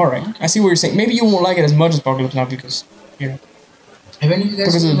 well, all right. I see what you're saying. Maybe you won't like it as much as Apocalypse Now because Have any of you guys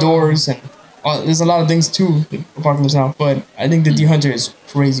because of seen, the doors and there's a lot of things to Apocalypse Now. But I think The Deer Hunter is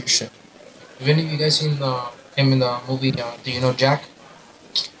crazy shit. Have any of you guys seen him in the movie Do You Know Jack?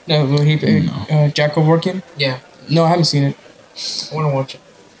 No, Jack Kevorkian? Yeah, No, I haven't seen it. I want to watch it.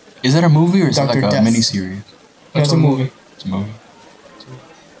 Is that a movie or is Dr. it like a Death. miniseries? No, it's a movie. It's a movie.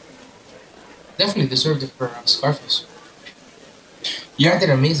 Definitely deserved it for Scarface. Yeah. Guy did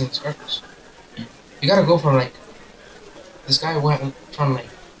amazing in Scarface. You gotta go from like this guy went from like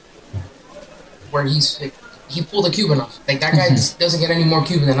where he pulled a Cuban off. Like that guy just doesn't get any more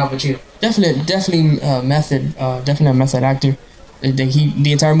Cuban than Al Pacino. Definitely definitely a method actor.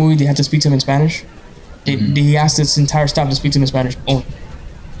 The entire movie they had to speak to him in Spanish. He asked his entire staff to speak to him in Spanish only.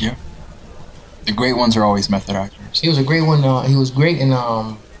 Yeah. The great ones are always method actors. He was a great one. He was great in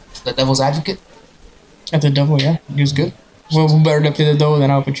The Devil's Advocate. At the Devil, yeah, he was good. Well, who better to play the Devil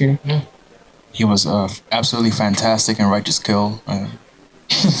than Al Pacino? Yeah. He was absolutely fantastic in Righteous Kill.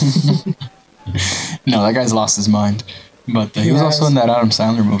 No, that guy's lost his mind. But he was also in that Adam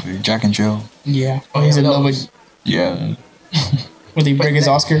Sandler movie, Jack and Jill. Yeah. Oh, he's in love with. Yeah. Will he break his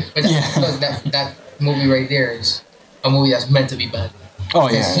Oscar? But that movie right there is a movie that's meant to be bad. Oh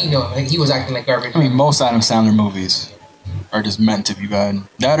yeah. He was acting like garbage. I mean, most Adam Sandler movies are just meant to be bad.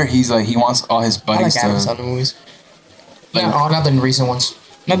 That or he wants all his buddies I like Adam Sandler movies. Like, not the recent ones.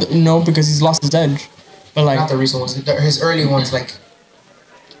 No, because he's lost his edge. But like not the recent ones. His early ones, like.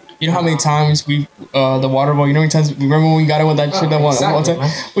 You know how many times we the water boy. You know how many times remember when we got in with that shit that one time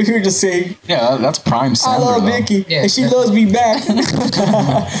we were just saying. Yeah, that's prime Sandler. I love Vicky, and she loves me back.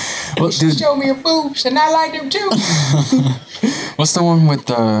 Well, she showed me her boobs, and I like them too. What's the one with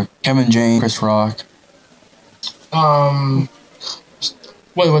Kevin James, Chris Rock? What?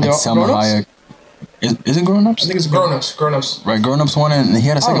 Selma Hayek. Isn't Grown Ups? I think it's Grown Ups. Grown Ups. Right, Grown Ups 1, and he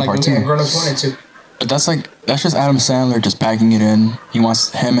had a second part too. Yeah, Grown Ups 1 and 2. But that's just Adam Sandler just packing it in. He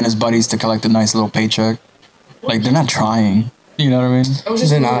wants him and his buddies to collect a nice little paycheck. Like, they're not trying. You know what I mean? That was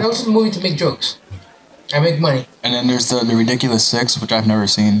just a movie to make jokes. I make money. And then there's the Ridiculous Six, which I've never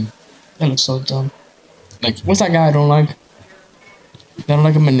seen. That looks so dumb. Like, what's that guy I don't like? I don't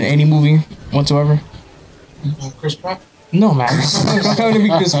like him in any movie whatsoever. Chris Pratt? No, man. I'm not going to be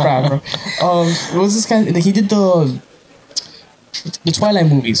Chris Pratt, bro. What was this guy? He did the Twilight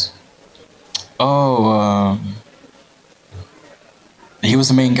movies. Oh, he was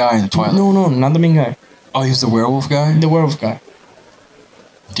the main guy in the Twilight. No, not the main guy. Oh, he was the werewolf guy? The werewolf guy.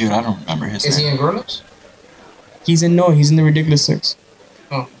 Dude, I don't remember his name. Is he in Grown Ups? He's in the Ridiculous Six.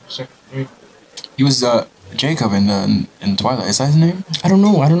 Oh, sorry. He was Jacob in Twilight. Is that his name? I don't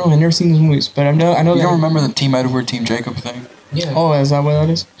know. I've never seen those movies, but I know. You don't remember the Team Edward, Team Jacob thing? Yeah. Oh, is that what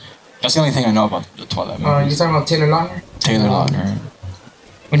that is? That's the only thing I know about the Twilight movies. You talking about Taylor Lautner? Taylor Lautner.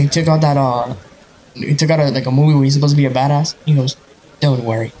 When he took out that a movie where he's supposed to be a badass, he goes, "Don't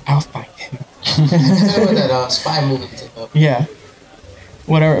worry, I'll find him." Talking about that spy movie. Yeah.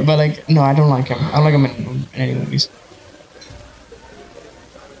 Whatever, but like, no, I don't like him. I don't like him in any movies.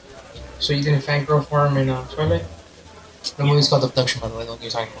 So you didn't fangirl for him in Twilight? The movie's called Abduction, by the way, what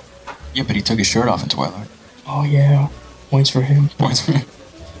you're talking about. Yeah, but he took his shirt off in Twilight. Oh yeah, points for him. Points for him.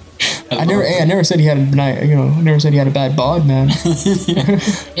 I never said he had I never said he had a bad bod, man. He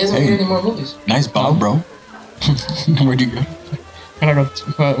hasn't made any more movies. Nice bod, bro. Where'd you go? We're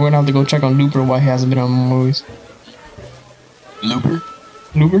gonna have to go check on Looper why he hasn't been on more movies. Looper?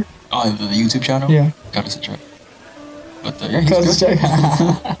 Oh, the YouTube channel? Yeah. Got us a check. But yeah, he's good.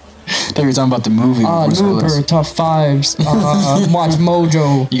 I thought you were talking about the movie. Looper, top fives. Watch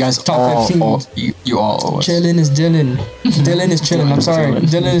Mojo. You guys top 15. You all owe us. Chillin' is Dylan. Dylan is chilling. I'm sorry.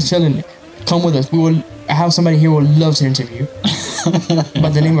 Dylan is chilling. Come with us. I have somebody here who would love to interview. By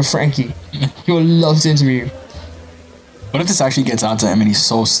the name of Frankie. He would love to interview. What if this actually gets out to him and he's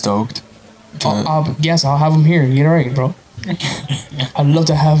so stoked? Yes, I'll have him here. Get it right, bro. I'd love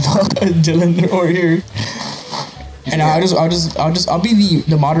to have Dylan over here. And I'll be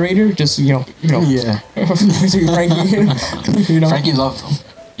the moderator. Just Yeah. Frankie. Frankie loves him.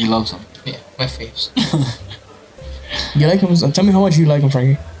 He loves him. Yeah, my face. You like him? Tell me how much you like him,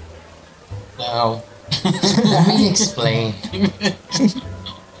 Frankie. Wow. Let me explain.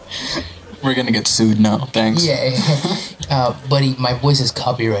 We're gonna get sued now. Thanks. Yeah. Buddy, my voice is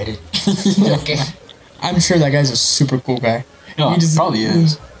copyrighted. Okay. I'm sure that guy's a super cool guy. No, he probably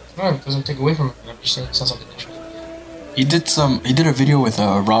is. No, it doesn't take away from it. I'm just saying it sounds like a different. He did a video with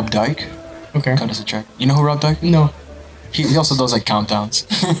Rob Dyke. Okay. Cut us a check. You know who Rob Dyke? No. He also does like countdowns.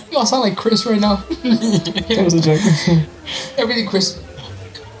 You all sound like Chris right now. Cut us a check. Everything Chris.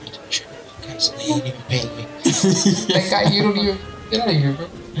 He ain't even paying me. That guy, you don't even get out of here, bro.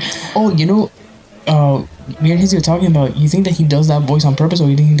 Oh, me and Hizzy were talking about. You think that he does that voice on purpose, or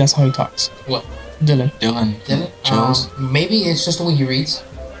you think that's how he talks? What? Dylan. Chills. Maybe it's just the way he reads.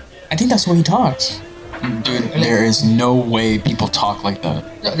 I think that's the way he talks. Dude, there is no way people talk like that.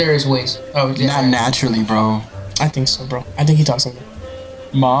 No, there is ways. Oh, yeah. Not naturally, bro. I think so, bro. I think he talks like that.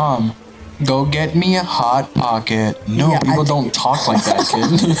 Mom, go get me a hot pocket. No, people don't talk like that, kid.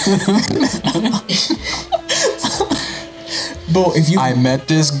 Bro, I met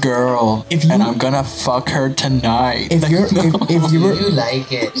this girl, and I'm gonna fuck her tonight. If you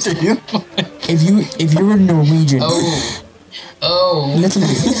like it. If you were Norwegian. Oh. Listen to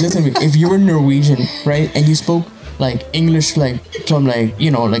me. If you were Norwegian, right, and you spoke like English, like from like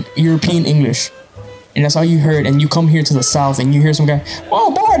European English, and that's all you heard, and you come here to the South and you hear some guy,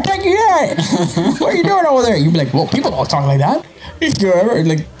 "Oh boy, take you that. What are you doing over there?" You'd be like, "Well, people don't talk like that."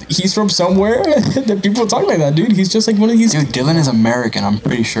 Like he's from somewhere that people talk like that, dude. He's just like one of these. Dude, Dylan is American. I'm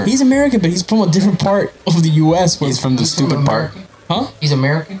pretty sure. He's American, but he's from a different part of the U.S. He's from the stupid part. Huh? He's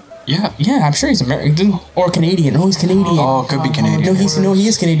American. Yeah. Yeah, I'm sure he's American or Canadian. No, he's Canadian. Oh, it could be Canadian. No, he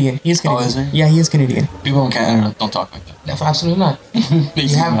is Canadian. He is Canadian. Oh, is he? Yeah, he is Canadian. People in Canada don't talk like that. No, absolutely not.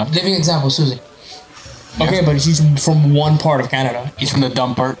 You have living example, Susie. Okay, but he's from one part of Canada. He's from the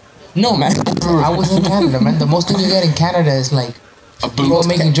dumb part. No, man. I was in Canada, man. The most thing you get in Canada is like A people boot.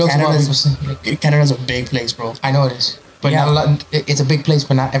 making jokes about Canada's, people. Canada's a big place, bro. I know it is, but Yeah. not a lot. It's a big place,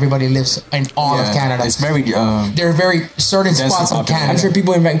 but not everybody lives in all of Canada. It's very. There are very certain Densely spots of populated. Canada. I'm sure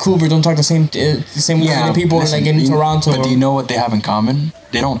people in Vancouver don't talk the same way that people listen, like in Toronto. But do you know what they have in common?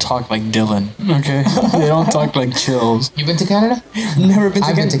 They don't talk like Dylan. Okay. They don't talk like Chills. You been to Canada? Never been to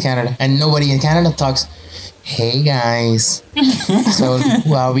I've been to Canada, and nobody in Canada talks. Hey guys, so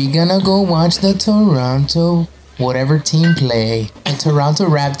are we gonna go watch the Toronto whatever team play? The Toronto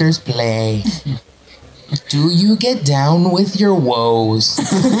Raptors play. Do you get down with your woes?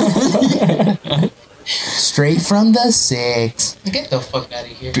 Straight from the six. Get the fuck out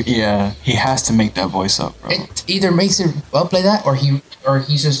of here. Yeah, he has to make that voice up, bro. It either makes it up like that, or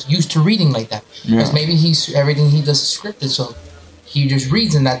he's just used to reading like that. Because Yeah. maybe everything he does is scripted, so he just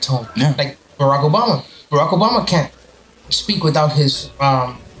reads in that tone. Yeah. Like Barack Obama. Barack Obama can't speak without his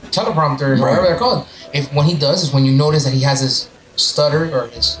teleprompter or whatever they're called. When he does is when you notice that he has his stutter or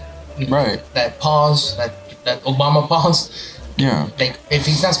his that pause, that Obama pause. Yeah. Like if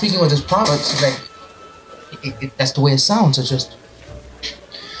he's not speaking with his prompts, like that's the way it sounds. It's just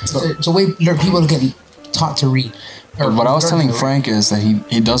it's a way people get taught to read. But what I was telling Frank is that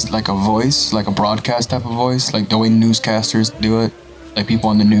he does like a voice, like a broadcast type of voice, like the way newscasters do it, like people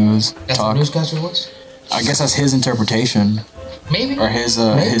on the news That's talk. the newscaster voice? I guess that's his interpretation Maybe. or his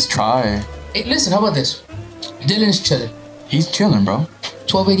Maybe. his try. Hey, listen, how about this? Dylan's chilling. He's chilling, bro.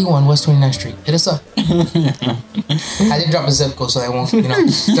 1281 West 29th Street. Hit us up. I didn't drop a zip code, so they won't, they're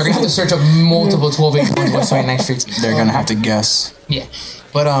gonna have to search up multiple 1281 West 29th Streets. They're gonna have to guess. Yeah.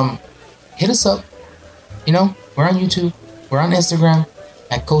 But hit us up. We're on YouTube. We're on Instagram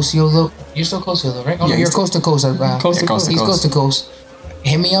at Cosstocoss. You're still Cosstocoss, right? Oh, Yeah, no, you're he's Cosstocoss. Coast to Coast to He's Coast. Cosstocoss.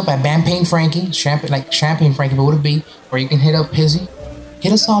 Hit me up at Champagne Frankie, Champagne Frankie, but with a B, or you can hit up Hizzy.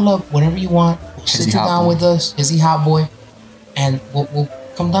 Hit us all up, whatever you want. We'll sit you down with us, Hizzy Hot Boy, and we'll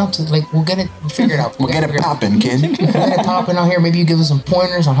come down to we'll get it figured out. We'll get it popping, kid. We'll get it popping out here. Maybe you give us some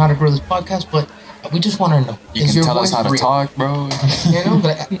pointers on how to grow this podcast, but we just want to know. You can tell us how to real? talk, bro.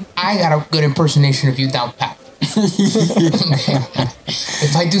 But I got a good impersonation of you down pat.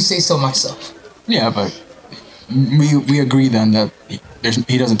 If I do say so myself. Yeah, but we agree then that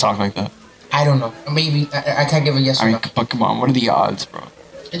he doesn't talk like that. I don't know. Maybe I can't give a yes or no. But come on, what are the odds, bro?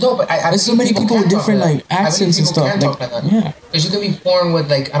 No, but There's so many people with different accents and stuff. Yeah. Because you could be born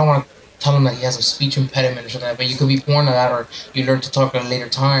with I don't want to tell him that he has a speech impediment or something, but you could be born to that, or you learn to talk at a later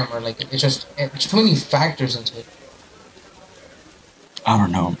time, or it's too many factors into it. I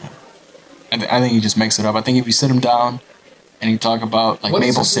don't know, man. I think he just makes it up. I think if you sit him down and you talk about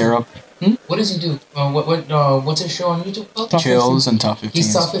maple syrup, What does he do? What's his show on YouTube called? Chills and Top 15.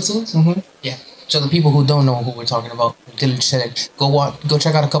 He's Top 15s? Yeah. So the people who don't know who we're talking about, Dylan Chillick, go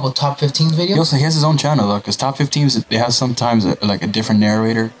check out a couple of Top 15 videos. He has his own channel though, because Top 15s they have sometimes a different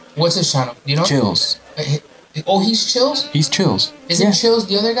narrator. What's his channel? Do you know? Chills. He's Chills? He's Chills. Isn't Chills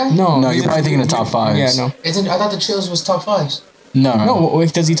the other guy? No, you're probably thinking of Top 5s. Yeah, no. I thought the Chills was Top 5s. No.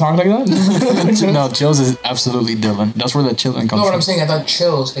 Wait, does he talk like that? No, Chills is absolutely Dylan. That's where the chilling comes No, what from. I'm saying, I thought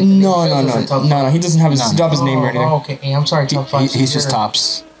Chills. No. He doesn't have his drop his name or anything. Oh, okay. Yeah, I'm sorry, Top 5s. He's just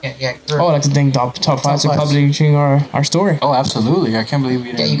Tops. Yeah. Oh, I like to think top fives are publishing our story. Oh, absolutely. I can't believe we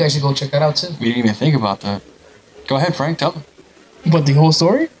didn't. Yeah, you guys should go check that out too. We didn't even think about that. Go ahead, Frank. Tell them. But the whole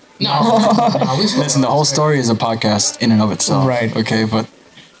story? No, Listen, the whole story is a podcast in and of itself. Right. Okay, but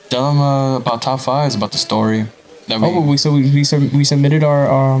tell them about Top 5s, about the story. We submitted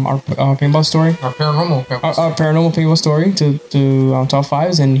our paintball story. Our paranormal paintball story to Top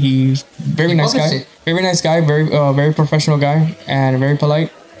 5s, and he's very nice guy. Very nice guy, very professional guy, and very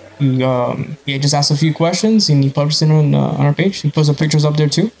polite. He just asked a few questions, and he published it on our page. He puts the pictures up there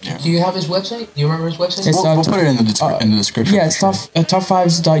too. Yeah. Do you have his website? Do you remember his website? We'll put it in the description. Yeah, it's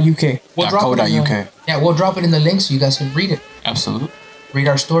top5s.uk. We'll drop it in the link so you guys can read it. Absolutely. Read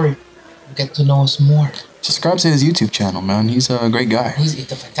our story. Get to know us more. Subscribe to his YouTube channel, man. He's a great guy. He's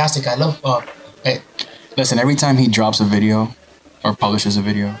a fantastic guy. I love. Listen, every time he drops a video or publishes a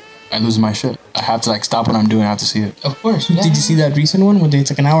video, I lose my shit. I have to stop what I'm doing. I have to see it. Of course. Yeah. Did you see that recent one where they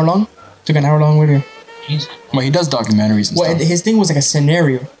took an hour long? Took an hour long video. Jeez. Well, he does documentaries and stuff. His thing was like a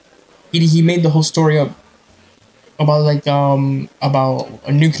scenario. He made the whole story up about about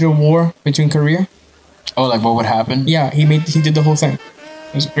a nuclear war between Korea. Oh, like what would happen? Yeah, he did the whole thing.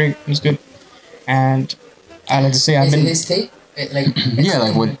 It was great. It was good. And I like to say, Is it his take? Like Yeah,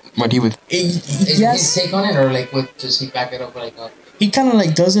 like what he would. is Yes. his take on it, or like what does he back it up like? He kind of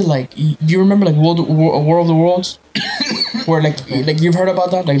like does it like. Do you remember like War of the Worlds? Where like you've heard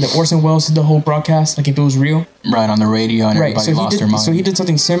about that, like the Orson Welles did the whole broadcast, like if it was real. Right, on the radio, and Right, everybody lost their mind. so he did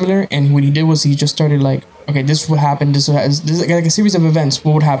something similar, and what he did was he just started like, okay, this would happen, this is like a series of events.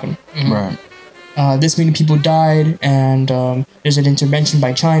 What would happen? Right. This many people died, and there's an intervention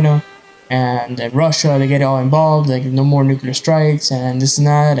by China, and then Russia. They get all involved, like no more nuclear strikes, and this and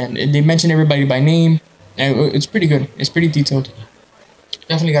that, and they mention everybody by name. And it's pretty good. It's pretty detailed.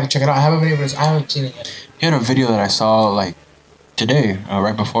 Definitely gotta check it out. I haven't been able to. I haven't seen it yet. He had a video that I saw like today,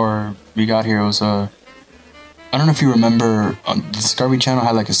 right before we got here. It was I don't know if you remember, on the Discovery Channel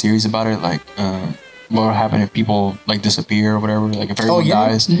had like a series about it, like what would happen if people like disappear or whatever, like if everyone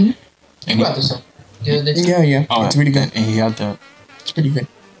dies. Mm-hmm. And You got this up. Yeah. oh, It's really good. And he had the. It's pretty good.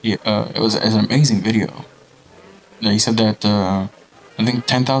 Yeah, it was an amazing video. He said that I think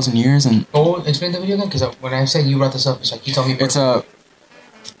 10,000 years and. Oh, explain the video again, because when I said you brought this up, it's like you told me. It's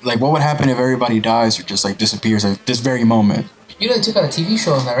like what would happen if everybody dies or just like disappears at this very moment. You know, they took out a TV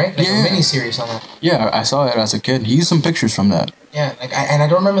show on that, right? Like Yeah. a mini series on that. Yeah, I saw it as a kid. He used some pictures from that. Yeah, like I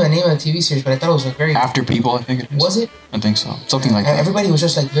don't remember the name of the TV series, but I thought it was like very. After People, I think it is. Was it? I think so. Something like And that. everybody was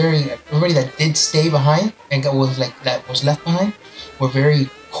just like everybody that did stay behind and that was left behind were very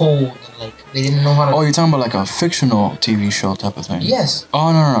cold and like they didn't know how to. Oh, you're talking about like a fictional TV show type of thing? Yes.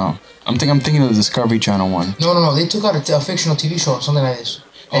 Oh, no. I'm thinking of the Discovery Channel one. No. They took out a fictional TV show, something like this,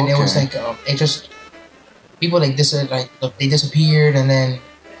 and it was Okay. like it just people like this they disappeared, and then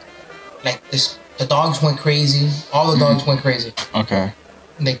like the dogs went crazy. All the dogs went crazy. Okay.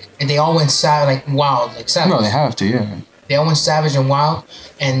 Like and they all went like wild, like savage. No, they have to, yeah. They all went savage and wild,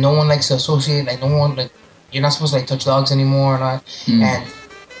 and no one likes to associate. Like no one like you're not supposed to like touch dogs anymore, and all that. And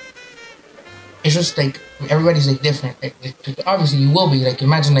it's just like everybody's like different. Obviously, you will be like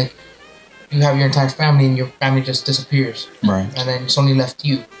imagine like you have your entire family and your family just disappears, Right. and then it's only left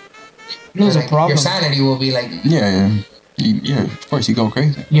you. There's And, a problem. Your sanity will be like Yeah. Yeah, of course, you go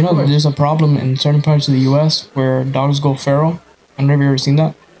crazy. You know, there's a problem in certain parts of the U.S. where dogs go feral. I don't know if you've ever seen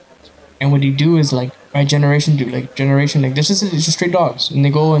that. And what they do is like by generation, like this is it's just stray dogs, and they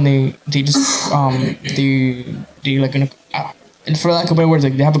go and they just they like and for lack of better words,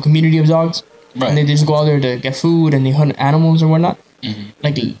 like they have a community of dogs, Right. and they just go out there to get food and they hunt animals or whatnot.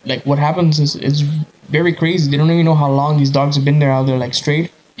 Like what happens is it's very crazy. They don't even know how long these dogs have been there out there like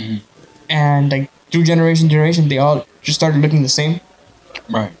straight, and like through generation they all just started looking the same,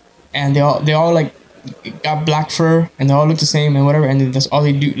 Right. and they all like got black fur and they all look the same and whatever, and then that's all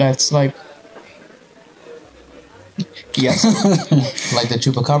they do. That's like yes, like the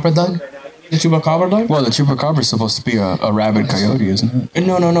chupacabra dog. the chupacabra dog. Well, the chupacabra is supposed to be a rabid coyote, isn't it?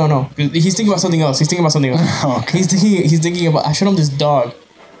 No. He's thinking about something else. Okay. He's thinking about. I showed him this dog,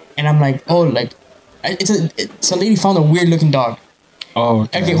 and I'm like, oh, like it's a lady found a weird looking dog. Oh,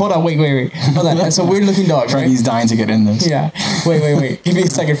 Okay, hold on, wait. Hold on. It's a weird looking dog, right? Frankie's dying to get in this. Yeah. Wait. Give me a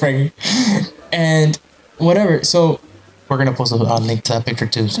second, Frankie. And whatever. So We're gonna post a link to that picture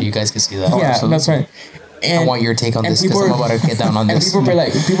too, so you guys can see that. yeah, absolutely. that's right. And I want your take on and this because I'm about to get down on and this.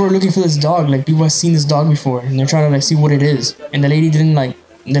 people are looking for this dog. Like people have seen this dog before, and they're trying to like see what it is. And the lady didn't like.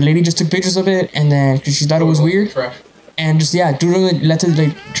 The lady just took pictures of it, and then cause she thought it was weird, and just let it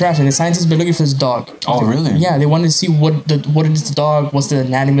like trash. And the scientists been looking for this dog. Oh, really? Yeah, they wanted to see what it is the dog, what's the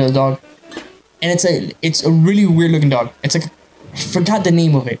anatomy of the dog, and it's a really weird looking dog. It's like I forgot the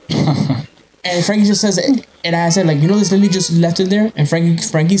name of it. And Frankie just says, and I said like, you know, this lady just left it there, and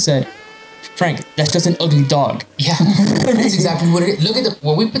Frankie said, Frank, that's just an ugly dog. Yeah, that's exactly what it is. Look at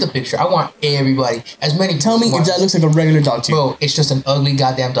when we put the picture. I want everybody, as many. Tell me if that looks like a regular dog to you. Bro, it's just an ugly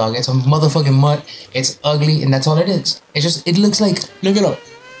goddamn dog. It's a motherfucking mutt. It's ugly, and that's all it is. It's just, it looks like. Look it up.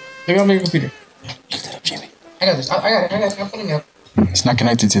 Look it up on your computer. Look that up, Jamie. I got this. I got it. I'm putting it up. It's not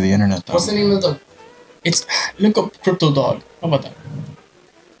connected to the internet, though. What's the name of the dog? It's look up crypto dog. How about that?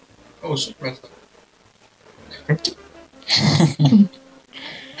 Oh, Superman. Crypto.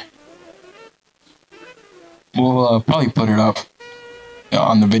 We'll probably put it up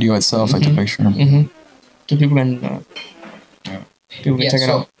on the video itself, like the picture. So people can check it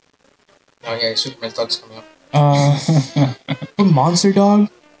out. Oh yeah, Superman's dog's coming up. Monster dog.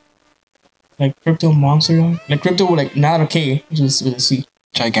 Like crypto monster dog. Like crypto with like not a K, which is with a C.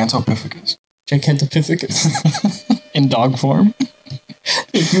 Gigantopithecus. Gigantopithecus. In dog form.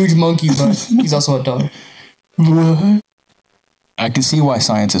 A huge monkey, but he's also a dog. I can see why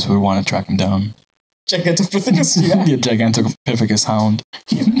scientists would want to track him down. Gigantopithecus. Yeah. The Gigantopithecus hound.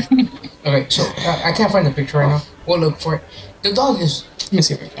 Okay, so I can't find the picture right now. We'll look for it. The dog is Let me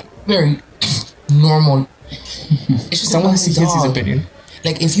see if I can. very normal. It's just Someone an has ugly his dog. opinion.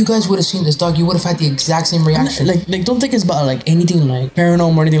 Like, if you guys would have seen this dog, you would have had the exact same reaction. Like, don't think it's about like anything like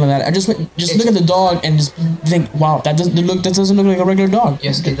paranormal or anything like that. I just look at the dog and just think, wow, that doesn't look like a regular dog.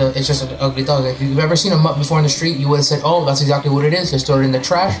 Yes, it's just an ugly dog. If you've ever seen a mutt before in the street, you would have said, "Oh, that's exactly what it is. Let's throw it in the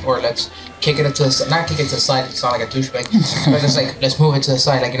trash, or let's kick it to not kick it to the side. It's not like a douchebag, but just like let's move it to the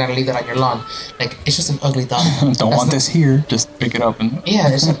side. Like you're not gonna leave that on your lawn. Like it's just an ugly dog. Don't want this here. Just pick it up and. Yeah,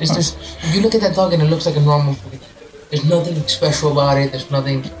 it's just you look at that dog and it looks like a normal. There's nothing special about it. There's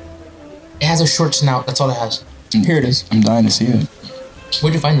nothing. It has a short snout. That's all it has. Here it is. I'm dying to see it.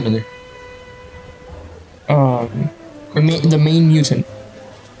 Where'd you find it, Mother? The Maine Mutant.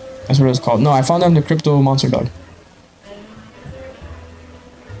 That's what it was called. No, I found it on the Crypto Monster Dog.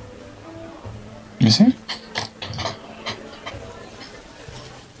 You see?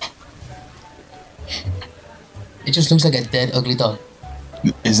 It just looks like a dead, ugly dog.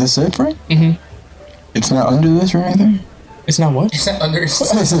 Is this it, Frank? Mm-hmm. It's not under this or anything? It's not what? It's not under.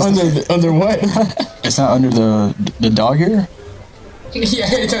 under what? It's not under the dog here? Yeah,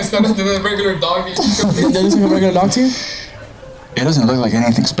 it's not under the regular dog. That looks like a regular dog to you? It doesn't look like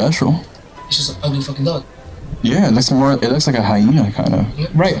anything special. It's just an ugly fucking dog. Yeah, it looks like a hyena kind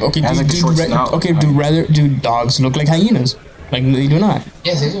of. Right. Okay. It has like a short snout. Okay. Do dogs look like hyenas? Like they do not.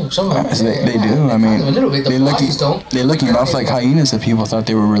 Yes, they do. Some of them. They do. I mean, a little bit. The bodies don't. they look enough like hyenas that people thought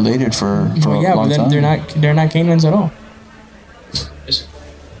they were related for Well, yeah, a long but time. they're not canines at all.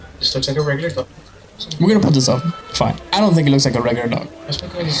 This looks like a regular dog. We're gonna put this up. Fine. I don't think it looks like a regular dog.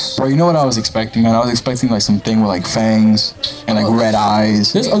 Bro, you know what I was expecting, man? I was expecting like something with like fangs and like red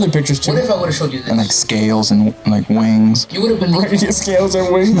eyes There's other pictures too. What if I would have showed you this? and like scales and like wings. You would have been. Scales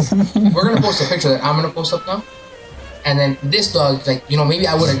and wings. We're gonna post a picture that I'm gonna post up now. And then this dog, like, you know, maybe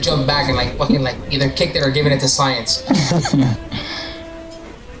I would have jumped back and like fucking like either kicked it or given it to science.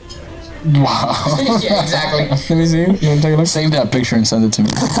 Wow. Yeah, exactly. Let me see. You wanna take a look? Save that picture and send it to me.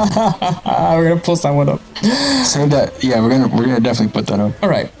 We're gonna post that one up. Save that. Yeah, we're gonna definitely put that up. All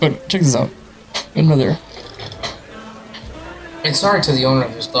right, but check this out. Another. And sorry to the owner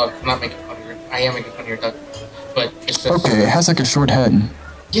of this dog. I'm not making fun of your. I am making fun of your dog, but it's just. Okay, it has like a short head,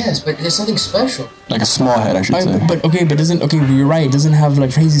 Yes, but there's something special. like a small head, I should say. But okay, but doesn't okay? You're right. It doesn't have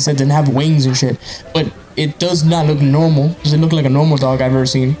like Crazy said. Doesn't have wings and shit. But it does not look normal. Does it look like a normal dog I've ever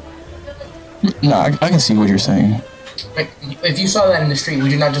seen? No, I can see what you're saying. Like, if you saw that in the street,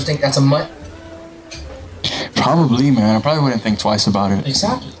 would you not just think that's a mutt? Probably, man. I probably wouldn't think twice about it.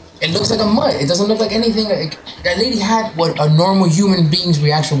 Exactly. It looks like a mutt. It doesn't look like anything. Like, that lady had what a normal human being's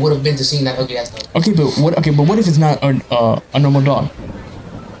reaction would have been to seeing that ugly ass dog. Okay, but what? Okay, but what if it's not a normal dog?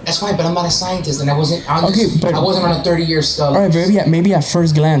 That's fine, but I'm not a scientist, and I wasn't. I but- wasn't on a 30-year study. All right, maybe at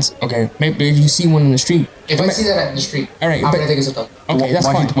first glance, okay, maybe if you see one in the street. If I see that in the street, All right, I'm but- gonna think it's a dog. Okay, that's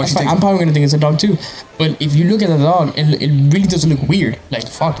Why fine. you- why That's you fine. think- I'm probably gonna think it's a dog too. But if you look at the dog, it really does look weird. Like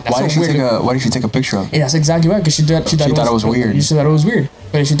fuck, that's Why so did you weird. Why did you take a picture of it? Yeah, that's exactly right. Because she thought it was weird. She thought it was weird,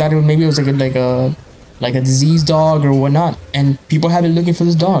 but she thought it was maybe it was like a diseased dog or whatnot. And people have been looking for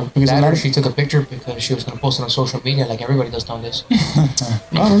this dog because a That lot or of she took a picture because she was gonna post it on social media, like everybody does nowadays. I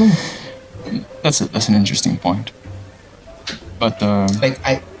don't know. That's an interesting point. But Like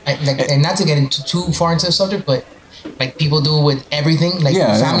and not to get into too far into the subject, but like people do it with everything. Like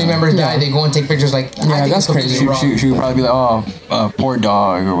Yeah, family yeah. members die, they go and take pictures. Like I think that's it's completely crazy. wrong. she would probably be like, oh, poor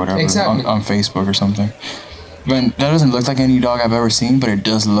dog or whatever Exactly. on Facebook or something. But that doesn't look like any dog I've ever seen, but it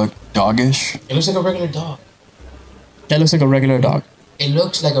does look doggish. It looks like a regular dog. That looks like a regular dog. It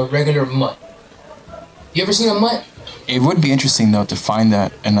looks like a regular mutt. You ever seen a mutt? It would be interesting though to find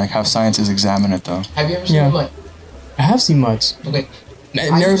that and like have scientists examine it though. Have you ever seen Yeah. a mutt? I have seen mutts. Okay.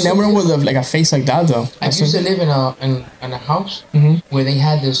 Never with like a face like that though. I used to live in a house Mhm. where they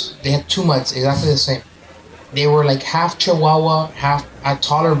had two mutts exactly the same. They were like half Chihuahua, half a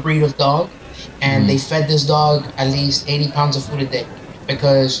taller breed of dog, and they fed this dog at least 80 pounds of food a day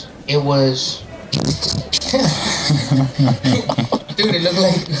because it was. Dude, it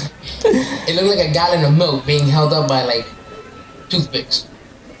looked like a gallon of milk being held up by like toothpicks.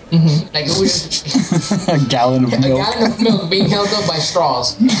 Mm-hmm. Like it was A gallon of a milk. gallon of milk being held up by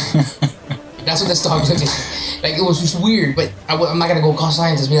straws. That's what this dog looked like. Like it was just weird, but I'm not gonna go call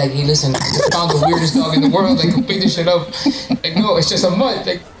scientists and be like, hey, listen, I just found the weirdest dog in the world. Like, go pick this shit up. Like, no, it's just a mutt.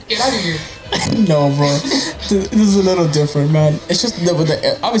 Like, get out of here. No, bro. This is a little different, man. It's just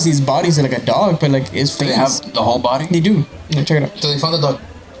obviously his body's like a dog, but like his Do face. they have the whole body? They do. Yeah, check it out. So they found the dog.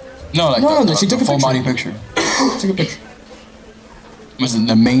 No, like No, she took the a full picture. body picture. Take a picture. Was it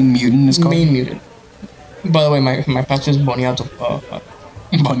the Maine Mutant? Is called Maine Mutant. By the way, my pastor's Boniato.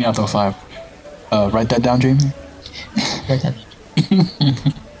 Boniato 5. Write that down, Jamie. Right then.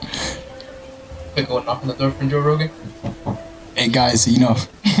 Quick, go knock on the door from Joe Rogan. Hey guys, enough.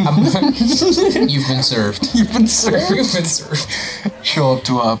 You've been served. You've been served. You've been served. Show up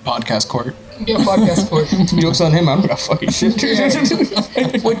to a podcast court. Yeah, podcast court. Joke's on him. I'm gonna fucking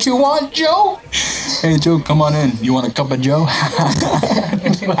shit. What you want, Joe? Hey Joe, come on in. You want a cup of Joe?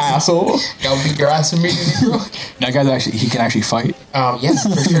 Asshole. Y'all beat your ass immediately, bro. That guy's actually, he can actually fight. Yes,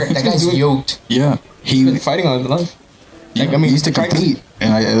 for sure. That guy's yoked. Yeah. He's been fighting all his life. Like, I mean, he used to compete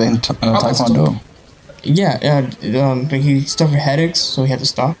in Taekwondo. Yeah, but he suffered headaches, so he had to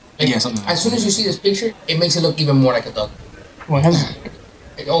stop. Yeah, something. As soon as you see this picture, it makes it look even more like a dog. Well, it has...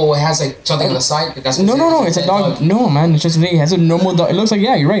 It has like something on the side. But that's No, it's a dog. No, man, it's just it has a normal dog. It looks like,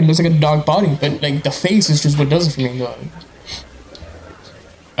 yeah, you're right. It looks like a dog body, but like the face is just what does it for me.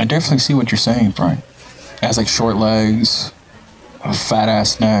 I definitely see what you're saying, Brian. It has like short legs, a fat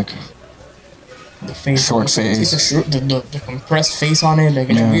ass neck. The face, short face. It's a short, the compressed face on it. Like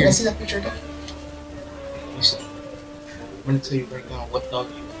it's weird. Can I see that picture again? You see. We're until you break down what dog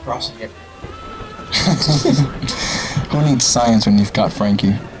you crossing it. Who needs science when you've got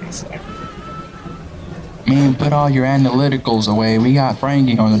Frankie? Man, put all your analyticals away. We got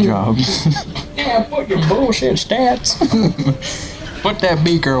Frankie on the job. Yeah, put your bullshit stats. Put that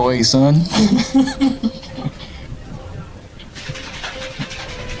beaker away, son.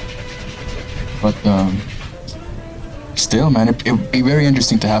 But still, man, it'd be very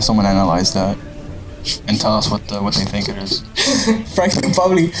interesting to have someone analyze that and tell us what they think it is. Frankie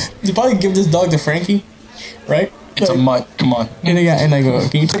you probably give this dog to Frankie, right? It's like, a mutt. Come on. And I go,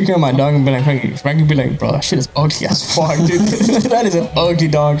 can you take care of my dog? And be like, Frankie. Frankie be like, bro, that shit is ugly as fuck, dude. That is an ugly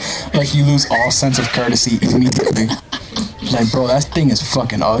dog. Like you lose all sense of courtesy immediately. Like, bro, that thing is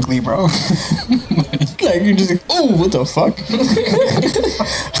fucking ugly, bro. Like you're just like, oh, what the fuck?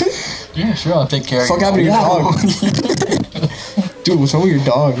 Yeah, sure, I'll take care of you. Fuck happened to your dog? Dude, what's wrong with your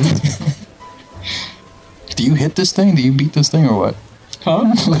dog? Do you hit this thing? Do you beat this thing or what?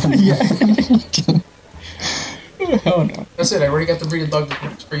 Huh? Yeah. Hell no. That's it. I already got the breed of dog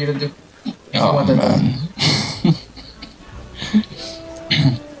for you to do. Oh, man.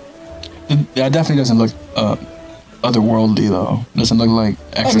 That definitely doesn't look otherworldly, though. Doesn't look like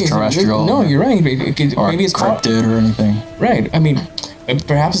extraterrestrial. No, you're right. Or maybe it's cryptid or anything. Right. I mean,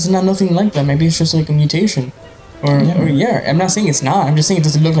 perhaps it's not nothing like that. Maybe it's just like a mutation. Or yeah. I'm not saying it's not. I'm just saying it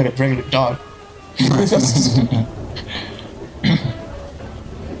doesn't look like a regular dog.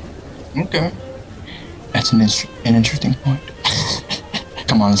 Okay. That's an interesting point.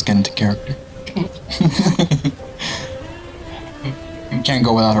 Come on, let's get into character. You can't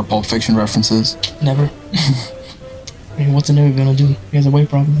go without our Pulp Fiction references. Never. I mean, what's the nigga gonna do? He has a weight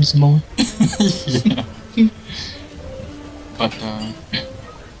problem with Samoa. Yeah. But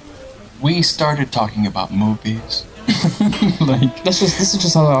we started talking about movies. Like this is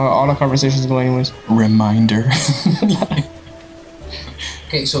just how all our conversations go, anyways. Reminder.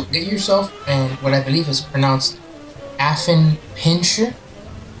 Okay, so get yourself and what I believe is pronounced Affenpinscher.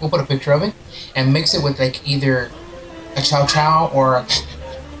 We'll put a picture of it and mix it with like either a chow chow or a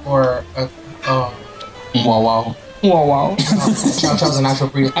wow wow. Wow wow. Chow chow's an actual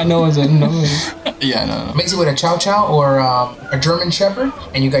breed. I know it's a no. Yeah, no. Mix it with a chow chow or a German Shepherd,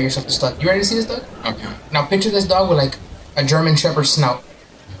 and you got yourself the stud. You ready to see this dog? Okay. Now picture this dog with like a German Shepherd snout.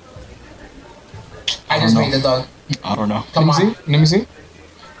 I just made the dog. I don't know. Come on. Let me see.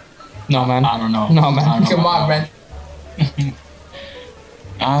 No, man. I don't know. No, man. Come on, man.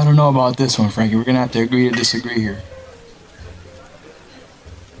 I don't know about this one, Frankie. We're gonna have to agree to disagree here.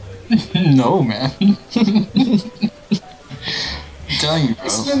 No, man. I'm telling you, bro.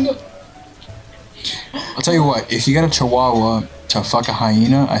 I'll tell you what. If you got a Chihuahua to fuck a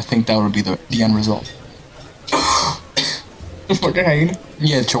hyena, I think that would be the end result. Fuck a hyena?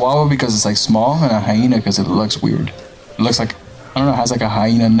 Yeah, Chihuahua because it's like small, and a hyena because it looks weird. It looks like, I don't know, it has like a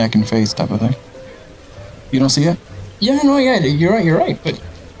hyena neck and face type of thing. You don't see it? Yeah, no, yeah, you're right, but...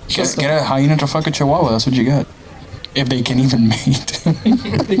 Get a hyena to fuck a Chihuahua, that's what you got. If they can even mate.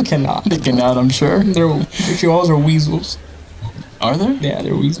 They cannot. They cannot, I'm sure. They're Chihuahuas are weasels. Are they? Yeah,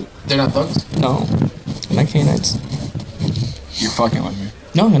 they're weasels. They're not dogs? No. They're not canines. You're fucking with me.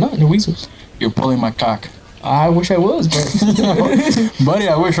 No, they're not. They're weasels. You're pulling my cock. I wish I was, but... Buddy,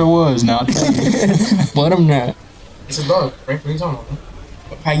 I wish I was. Now, but I'm not. It's a dog, right? What are you talking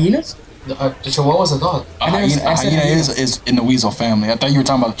about? Hyenas? The Chihuahua's a dog. A hyena is in the weasel family. I thought you were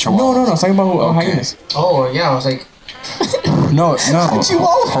talking about the Chihuahua. No, I was talking about hyenas. Oh, yeah, I was like... No.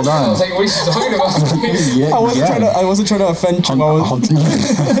 Chihuahua. Hold I on. was like, what are you talking about? Yeah, I wasn't trying to offend Chihuahuas.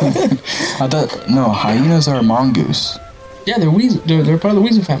 I thought, no, hyenas are a mongoose. Yeah, they're weasel. They're part of the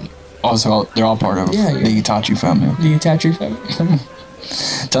weasel family. Also, they're all part of the Itachi family. The Itachi family.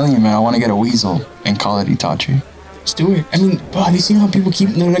 Telling you, man, I want to get a weasel and call it Itachi. Let's do it. I mean, bro, have you seen how people keep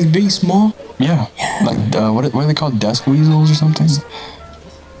them like big, small? Yeah. Like, what are they called? Desk weasels or something?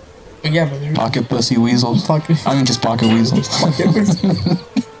 But yeah, but Pocket pussy weasels. I mean, just pocket weasels.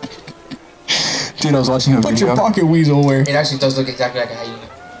 Dude, I was watching a Put video. your pocket weasel where? It actually does look exactly like a hyena.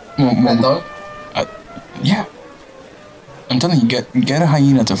 Well, That dog? yeah. I'm telling you, get a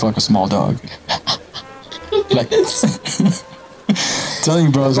hyena to fuck a small dog. Like, telling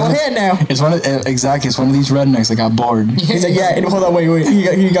you, bro. Go ahead now. It's one of exactly. It's one of these rednecks that got bored. He's like, yeah, hold on, wait.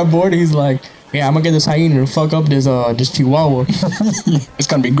 He got bored. He's like, yeah, I'm gonna get this hyena and fuck up this chihuahua. It's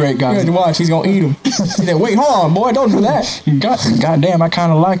gonna be great, guys. You watch, he's gonna eat him. He's like, wait, hold on, boy, don't do that. Goddamn, I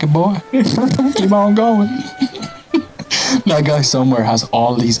kind of like it, boy. Keep on going. That guy somewhere has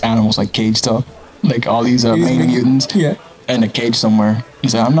all these animals like caged up, like all these Maine Mutants. Yeah. In a cage somewhere. He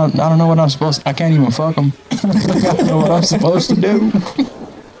said, I don't know what I'm supposed to. I can't even fuck them. I don't know what I'm supposed to do.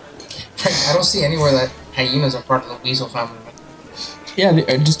 I don't see anywhere that hyenas are part of the weasel family. Yeah,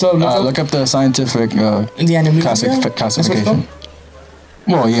 just look up the scientific classification.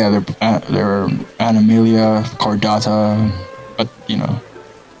 Well, yeah, they're Animalia, Chordata, but you know,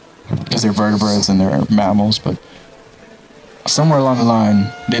 because they're vertebrates and they're mammals. But somewhere along the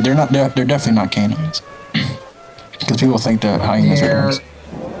line, they're definitely not canines. Because people think that hyenas are dogs.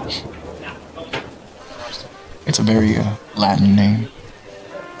 It's a very Latin name.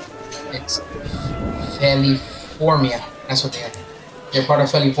 It's Feliformia. That's what they are. They're part of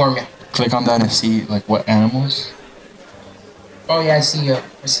Feliformia. Click on that and see like what animals. Oh yeah, I see a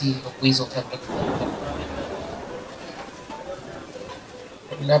weasel type of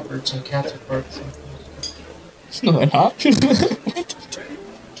leopards and cats are part of something. It's not an option.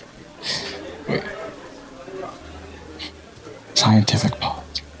 Wait. Scientific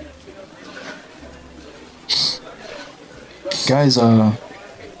pause. Guys, You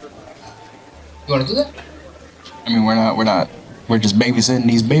wanna do that? I mean, we're just babysitting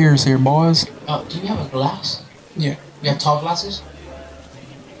these bears here, boys. Do you have a glass? Yeah. You have tall glasses?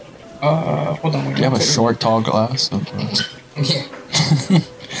 Hold on. You have a short, tall glass of, Yeah.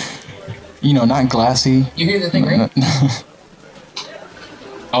 you know, not glassy. You hear the thing, right?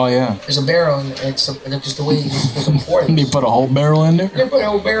 Oh yeah. There's a barrel and it's just the way you pour it. They put a whole barrel in there. They put a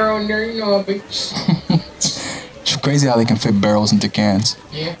whole barrel in there, you know how big. It's crazy how they can fit barrels into cans.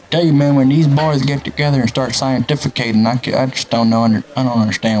 Yeah. Tell you, man, when these boys get together and start scientificating, I just don't know. I don't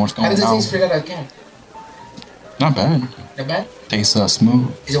understand what's going on. How does it taste straight out of a can? Not bad. Not bad? Tastes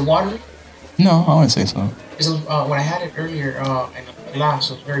smooth. Is it watery? No, I wouldn't say so. Because when I had it earlier in a glass,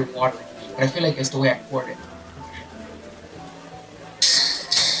 it was very watery. But I feel like it's the way I poured it.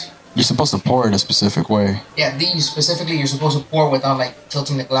 You're supposed to pour it a specific way. Yeah, these specifically, you're supposed to pour without like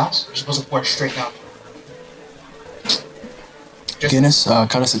tilting the glass. You're supposed to pour it straight down. Guinness,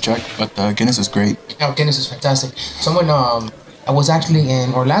 cut us a check, but Guinness is great. Oh, Guinness is fantastic. Someone, I was actually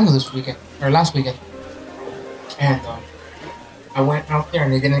in Orlando last weekend, and I went out there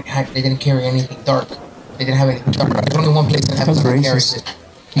and they didn't carry anything dark. They didn't have anything dark. There's only one place that has dark carries it.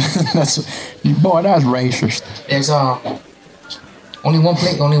 That's racist. There's only one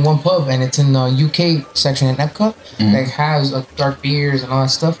place, only one pub, and it's in the UK section in Epcot that has dark beers and all that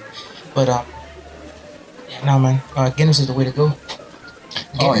stuff. But yeah, no man, Guinness is the way to go.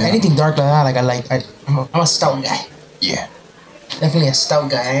 Oh, yeah. Anything dark like that, I'm a stout guy. Yeah. Definitely a stout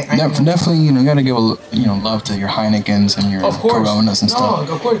guy. Definitely, you gotta give love to your Heinekens and your Coronas and stuff.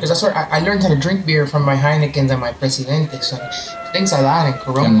 No, of course, because that's where I learned how to drink beer from my Heinekens and my Presidentes and things like that and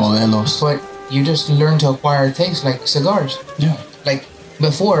Coronas. And Modelos. But you just learn to acquire taste like cigars. Yeah. Like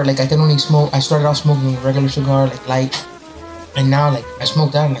before, like I could only smoke. I started out smoking a regular cigar, like light, and now like I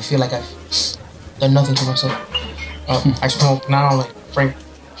smoke that and I feel like I've done nothing to myself. I smoke now like Frank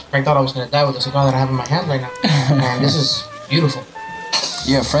thought I was gonna die with the cigar that I have in my hand right now, and this is beautiful.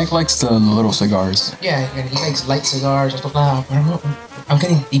 Yeah, Frank likes the little cigars. Yeah, and he likes light cigars and stuff like that. But I'm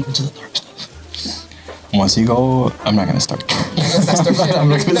getting deep into the dark stuff. Once you go, I'm not gonna start. I'm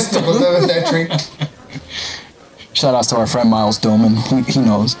not gonna start with that drink. Shout out to our friend Miles Dillman. He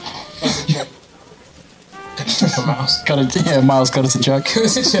knows. Miles. Miles, cut us a check. Cut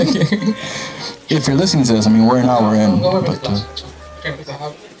us a check. If you're listening to this, I mean, we're an hour in.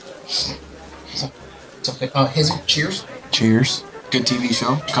 Cheers. Cheers. Good TV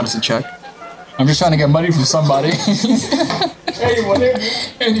show. Cut us a check. I'm just trying to get money from somebody.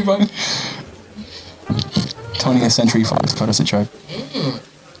 Anybody. 20th Century Fox. Cut us a check.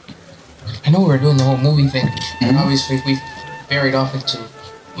 I know we were doing the whole movie thing. Obviously, we've varied off into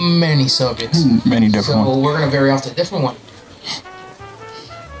many subjects. Many different ones. So we're going to vary off to a different one.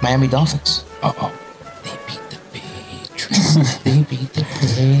 Miami Dolphins. Uh-oh. They beat the Patriots. They beat the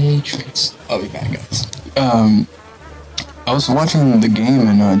Patriots. I'll be back, guys. I was watching the game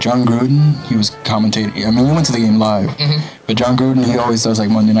and John Gruden, he was commentating. I mean, we went to the game live, but John Gruden, he always does like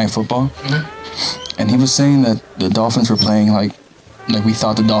Monday Night Football, and he was saying that the Dolphins were playing like we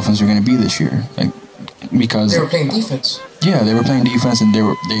thought the Dolphins were going to be this year, like because they were playing defense. Yeah, they were playing defense, and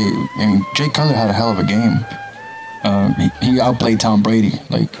I mean, Jay Cutler had a hell of a game. He outplayed Tom Brady.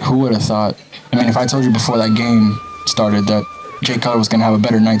 Like, who would have thought? I mean, if I told you before that game started that Jay Cutler was going to have a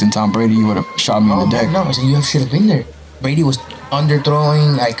better night than Tom Brady, you would have shot me in the dick. No, so you should have been there. Brady was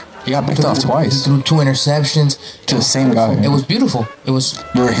underthrowing, like... He got picked off twice. He threw 2 interceptions. To the same guy. It was beautiful. It was...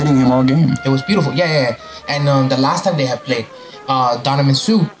 We were hitting him all game. It was beautiful. Yeah. And the last time they had played, Donovan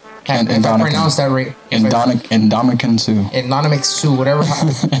Sue... And if I pronounce that right. And Dominican Sue. And Dominic Sue, whatever.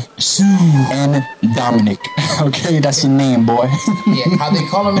 Sue. And Dominic. Okay, that's your name, boy. Yeah, how they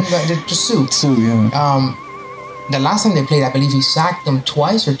call him in just Sue. Sue, yeah. The last time they played, I believe he sacked them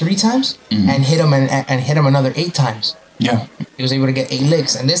twice or 3 times and hit him and hit him another 8 times. Yeah. He was able to get 8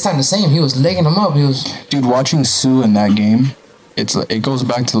 licks. And this time the same. He was legging them up. Dude, watching Sue in that game, it goes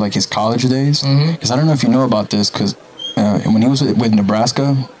back to like his college days. Because I don't know if you know about this, because when he was with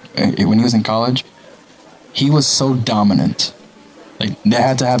Nebraska, when he was in college, he was so dominant. Like, they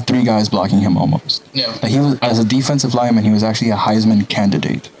had to have 3 guys blocking him almost. Yeah. Like, he was, as a defensive lineman, he was actually a Heisman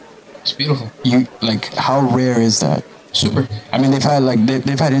candidate. It's beautiful. How rare is that? Super. I mean, they've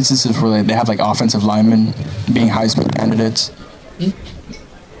had instances where they have like offensive linemen being Heisman candidates.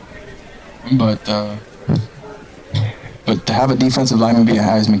 But to have a defensive lineman be a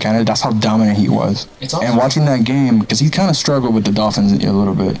Heisman candidate, that's how dominant he was. It's awesome. And watching that game, because he kind of struggled with the Dolphins a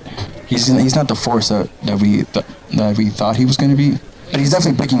little bit. He's not the force that we thought he was going to be, but he's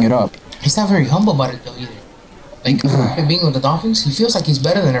definitely picking it up. He's not very humble about it though either. Like being with the Dolphins, he feels like he's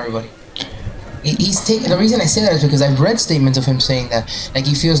better than everybody. The reason I say that is because I've read statements of him saying that, like,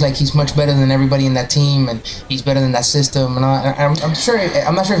 he feels like he's much better than everybody in that team and he's better than that system. And I'm not sure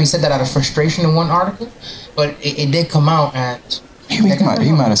if he said that out of frustration in one article, but it did come out. And he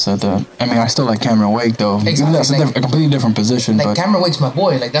might have said that. I mean, I still like Cameron Wake though. Exactly. That's a completely different position. Like, but Cameron Wake's my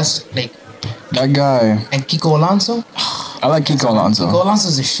boy. Like, that's like that guy. And Kiko Alonso. I like Kiko Alonso. Kiko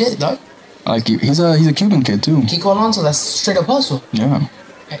Alonso's the shit, dog. I like you. He's a Cuban kid too. Kiko Alonso, that's straight up hustle. Yeah.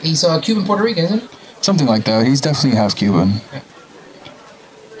 He's Cuban Puerto Rican, isn't he? Something like that. He's definitely half Cuban. Yeah.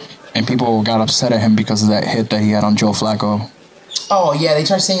 And people got upset at him because of that hit that he had on Joe Flacco. Oh yeah, they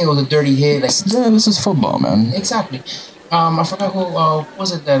tried saying it was a dirty hit. Like, yeah, this is football, man. Exactly. I forgot who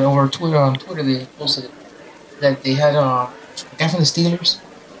was it that over on Twitter they posted it, that they had a guy from the Steelers.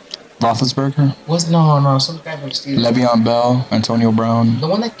 Roethlisberger? No, some guy from the Steelers. Le'Veon Bell, Antonio Brown. The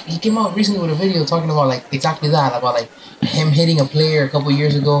one that he came out recently with a video talking about like exactly that, about like him hitting a player a couple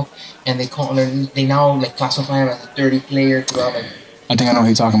years ago, and they now like classify him as a dirty player throughout. Like, I think I know who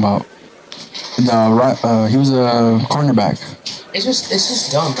you're talking about. He was a cornerback. It's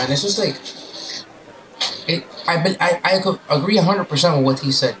just dumb, man. It's just like I could agree 100% with what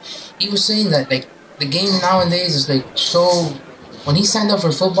he said. He was saying that like the game nowadays is like so. When he signed up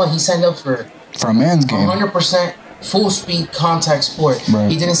for football, he signed up for a man's game. 100% full speed contact sport. Right.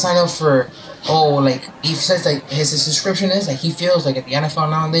 He didn't sign up for like he says like his subscription is like he feels like at the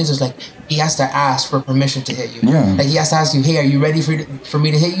NFL nowadays is like he has to ask for permission to hit you. Yeah. Like he has to ask you, hey, are you ready for me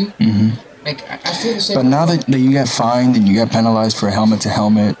to hit you? Mm-hmm. Like I feel the same. But now that you get fined and you get penalized for helmet to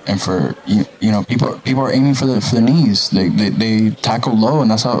helmet and for you know people are aiming for the knees. They tackle low and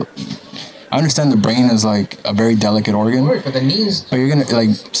that's how. I understand the brain is like a very delicate organ. But the knees. But you're gonna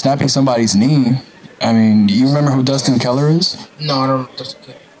like snapping somebody's knee. I mean, do you remember who Dustin Keller is? No, I don't know Dustin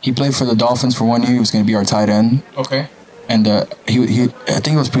Keller. He played for the Dolphins for 1 year. He was gonna be our tight end. Okay. And he I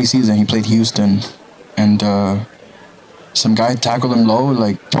think it was preseason. He played Houston, and some guy tackled him low,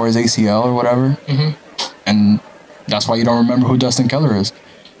 like tore his ACL or whatever. And that's why you don't remember who Dustin Keller is.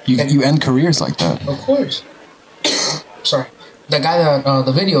 You end careers like that. Of course. Sorry. The guy that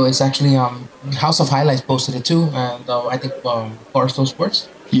the video is actually House of Highlights posted it too, and I think Barstool Sports.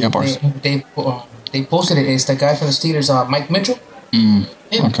 Yeah, Barstool. They posted it. It's the guy from the Steelers, Mike Mitchell.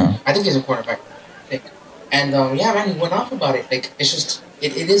 Yeah, okay. I think he's a quarterback. And yeah, man, he went off about it. Like it's just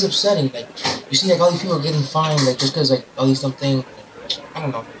it is upsetting. Like you see, like all these people are getting fined, like just because like all these something. I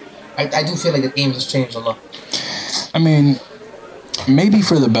don't know. I do feel like the game has changed a lot. I mean, maybe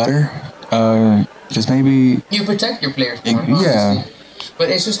for the better. Because maybe you protect your players more, yeah, but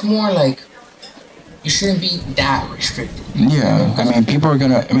it's just more like you shouldn't be that restricted. Yeah, I mean, people are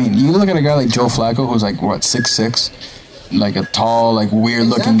gonna. I mean, you look at a guy like Joe Flacco, who's like what 6'6", like a tall, like weird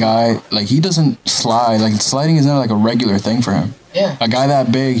looking guy. Like he doesn't slide. Like sliding is not like a regular thing for him. Yeah, a guy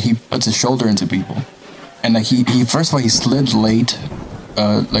that big, he puts his shoulder into people. And like he first of all he slid late,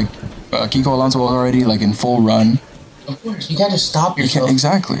 Kiko Alonso was already like in full run. Of course, you can't just stop yourself.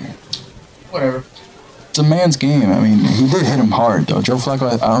 Exactly. Whatever. It's a man's game. I mean, he did hit him hard though. Joe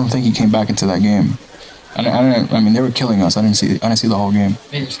Flacco, I don't think he came back into that game. I mean, they were killing us. I didn't see the whole game.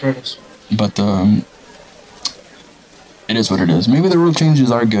 They destroyed us. But it is what it is. Maybe the rule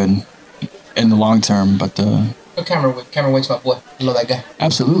changes are good in the long term, but Cameron Wade's my boy. I love that guy.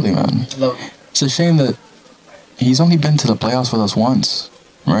 Absolutely, man. I love him. It's a shame that he's only been to the playoffs with us once,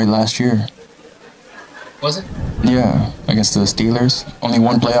 right? Last year. Was it? Yeah, against the Steelers. Only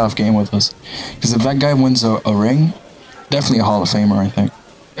one playoff game with us. Because if that guy wins a ring, definitely a Hall of Famer, I think.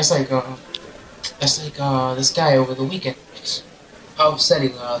 That's like this guy over the weekend. How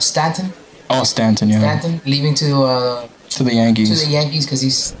upsetting. Stanton. Oh, Stanton, yeah. Stanton leaving to the Yankees. To the Yankees because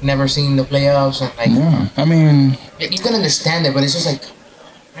he's never seen the playoffs and like. Yeah, I mean. You can understand it, but it's just like.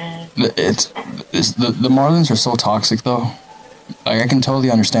 It's the Marlins are so toxic though. Like I can totally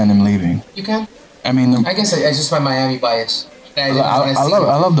understand them leaving. You can. I mean, I guess it's just my Miami bias. I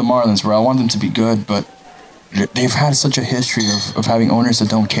love the Marlins, bro. I want them to be good, but they've had such a history of having owners that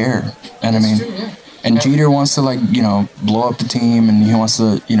don't care. And I mean, true, yeah. And Jeter wants to blow up the team, and he wants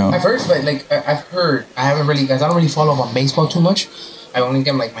to I've heard, but I've heard. I haven't really, guys. I don't really follow up on baseball too much. I only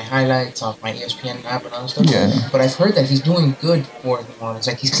get like my highlights off my ESPN app and all that stuff. Yeah. But I've heard that he's doing good for the Marlins.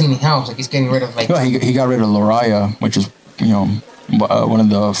 Like he's cleaning house. Like he's getting rid of like. Well, he got rid of Lariah, which is one of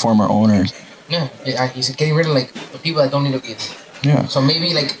the former owners. Yeah, he's getting rid of like the people that don't need to be there. Yeah. So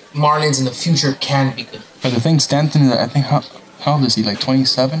maybe like Marlins in the future can be good. But the thing, Stanton is, I think, how old is he? Like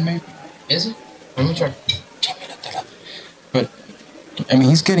 27, maybe. Is it? Let me try. But I mean,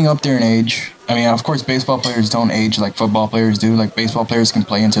 he's getting up there in age. I mean, of course, baseball players don't age like football players do. Like baseball players can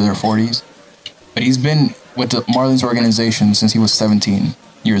play into their 40s. But he's been with the Marlins organization since he was 17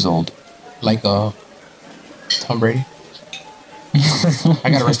 years old. Like Tom Brady. I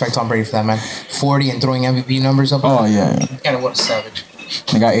gotta respect Tom Brady for that, man. 40 and throwing MVP numbers up. Oh yeah. Gotta what a savage.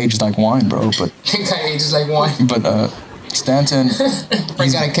 The guy aged like wine, bro. But the guy ages like wine. But Stanton.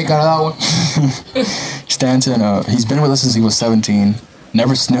 He's got a kick out of that one. Stanton. He's been with us since he was 17.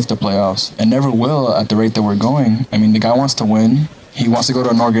 Never sniffed the playoffs, and never will at the rate that we're going. I mean, the guy wants to win. He wants to go to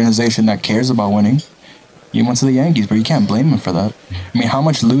an organization that cares about winning. He went to the Yankees, but you can't blame him for that. I mean, how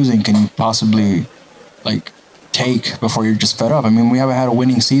much losing can you possibly take before you're just fed up? I mean, we haven't had a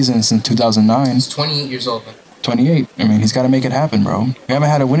winning season since 2009. He's 28 years old, man. 28. I mean, he's got to make it happen, bro. We haven't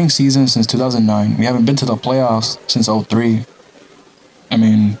had a winning season since 2009. We haven't been to the playoffs since 03. I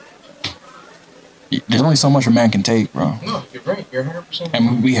mean, there's only so much a man can take, bro. No, you're right. You're 100%.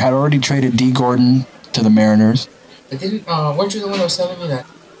 And we had already traded D. Gordon to the Mariners. But weren't you the one that was telling me that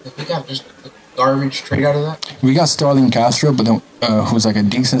we got just a garbage trade out of that? We got Starling Castro, but then who's like a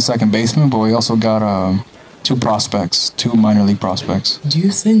decent second baseman, but we also got two minor league prospects. Do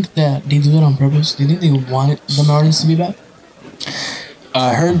you think that they do it on purpose? Do you think they wanted the Marlins to be bad?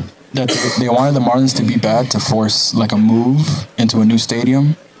 I heard that they wanted the Marlins to be bad to force like a move into a new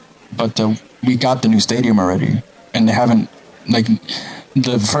stadium, but we got the new stadium already, and they haven't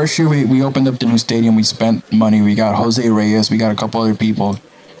the first year we opened up the new stadium. We spent money. We got Jose Reyes. We got a couple other people,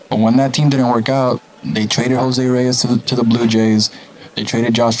 but when that team didn't work out, they traded Jose Reyes to the Blue Jays. They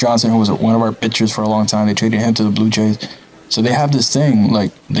traded Josh Johnson, who was one of our pitchers for a long time. They traded him to the Blue Jays. So they have this thing,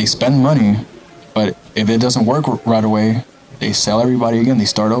 they spend money, but if it doesn't work right away, they sell everybody again. They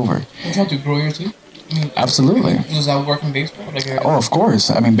start over. You try to grow your team? I mean, absolutely. Does that work in baseball? Oh, of course.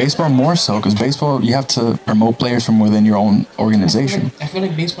 I mean, baseball more so, because baseball, you have to promote players from within your own organization. I feel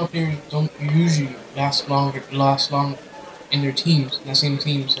like baseball players don't usually last long in their teams, in the same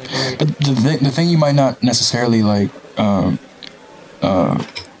teams. But the thing you might not necessarily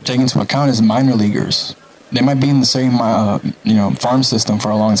take into account is minor leaguers. They might be in the same farm system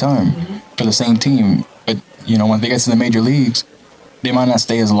for a long time for the same team, but when they get to the major leagues, they might not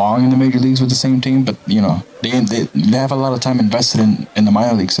stay as long in the major leagues with the same team, but they have a lot of time invested in the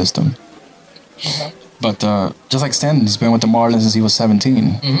minor league system. Okay. But just like Stanton, he's been with the Marlins since he was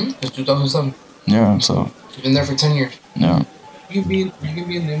 17. Since 2007. Yeah, so he's been there for 10 years. Yeah. You can be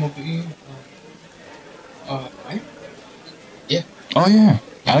in the MLB. Right? Yeah. Oh yeah,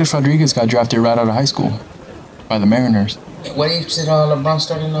 Alex Rodriguez got drafted right out of high school by the Mariners. What age did LeBron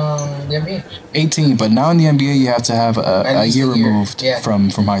start in the NBA? 18, but now in the NBA you have to have a year removed from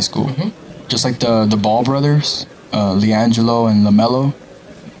high school. Just like the Ball brothers, LiAngelo and LaMelo.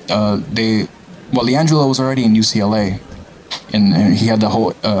 LiAngelo was already in UCLA, and he had the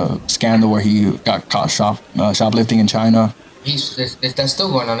whole scandal where he got caught shoplifting in China. That's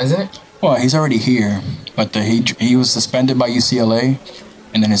still going on, isn't it? Well, he's already here, but he was suspended by UCLA,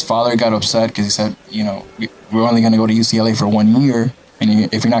 And then his father got upset because he said, you know, we're only going to go to UCLA for 1 year.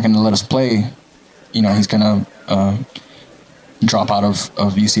 And if you're not going to let us play, you know, he's going to drop out of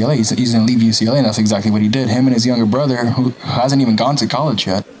UCLA. He's going to leave UCLA. And that's exactly what he did. Him and his younger brother, who hasn't even gone to college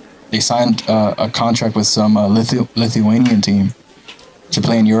yet, they signed a contract with some Lithuanian team to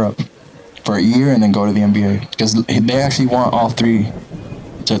play in Europe for a year and then go to the NBA. Because they actually want all three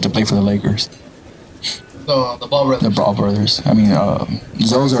to play for the Lakers. The Ball brothers. The Ball brothers. I mean,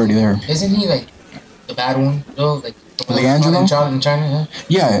 Zoe's already there. Isn't he like the bad one? Though, like the one LiAngelo? in China.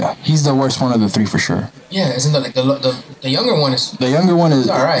 Yeah, he's the worst one of the three for sure. Yeah, isn't that like the younger one is? The younger one is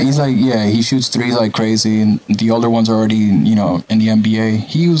alright. He's like, yeah, he shoots threes like crazy, and the older one's already, you know, in the NBA.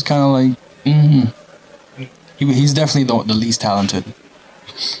 He was kind of like, he's definitely the least talented.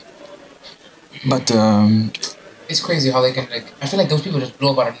 But it's crazy how they can like. I feel like those people just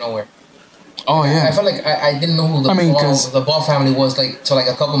blow up out of nowhere. Oh yeah. I felt like I didn't know who the Ball family was like till like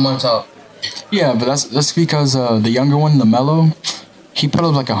a couple months out. Yeah, but that's because the younger one, the Mello, he put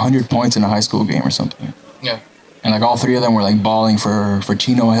up like 100 points in a high school game or something. Yeah. And like all three of them were like balling for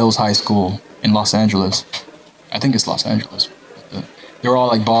Chino Hills High School in Los Angeles. I think it's Los Angeles. They were all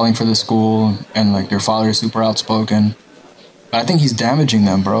like balling for the school, and like their father is super outspoken. But I think he's damaging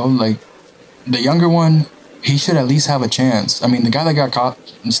them, bro. Like the younger one, he should at least have a chance. I mean, the guy that got caught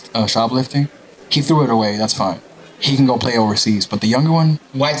shoplifting, he threw it away. That's fine. He can go play overseas. But the younger one,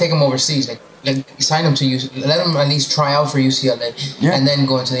 why take him overseas? Like sign him to let him at least try out for UCLA, and then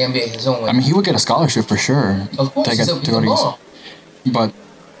go into the NBA his own way. I mean, he would get a scholarship for sure. Of course, he's a ball. But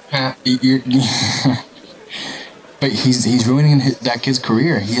but he's ruining that kid's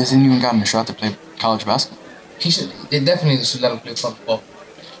career. He hasn't even gotten a shot to play college basketball. They definitely should let him play college ball.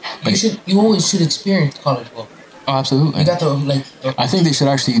 You always should experience college ball. Oh, absolutely. You got the I think they should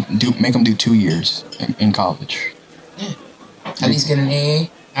actually make him do 2 years in college. Yeah. At least get an AA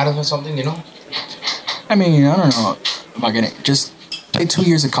out of it or something, you know? I mean, I don't know about getting... Just play 2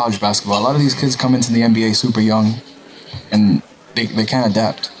 years of college basketball. A lot of these kids come into the NBA super young, and they can't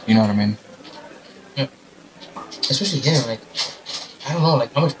adapt. You know what I mean? Yeah. Especially him, like... I don't know,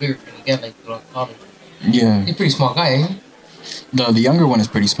 like, how much bigger can he get, like, throughout college? Yeah. He's a pretty small guy, ain't he? The younger one is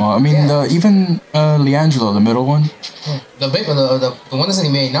pretty small. I mean, even LiAngelo, the middle one. Yeah. The big one, the one that's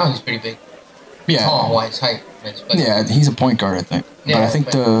in the NBA now, he's pretty big. Yeah. Tall, wise, height. Yeah, he's a point guard, I think. Yeah, but I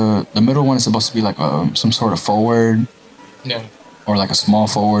think the middle one is supposed to be like some sort of forward. Yeah. Or like a small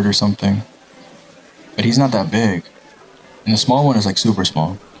forward or something. But he's not that big. And the small one is like super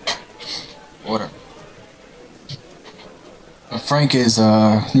small. Whatever. Frank is,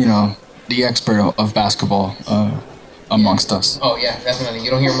 you know, the expert of basketball amongst us. Oh, yeah, definitely.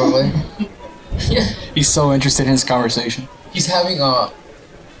 You don't hear him over there? Yeah. He's so interested in this conversation. He's having,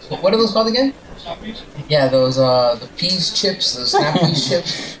 what are those called again? Yeah, those, the peas chips, the snap peas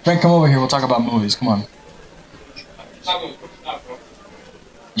chips. Frank, come over here. We'll talk about movies. Come on.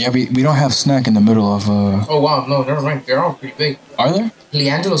 Yeah, we don't have snack in the middle of, Oh, wow. No, never mind. They're all pretty big. Are there?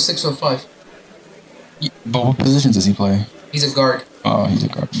 LiAngelo's 6'5". Yeah, but what positions does he play? He's a guard. Oh, he's a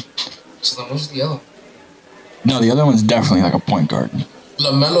guard. So then what's the other one? No, the other one's definitely like a point guard.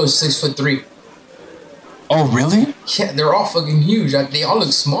 LaMelo is 6'3". Oh, really? Yeah, they're all fucking huge. They all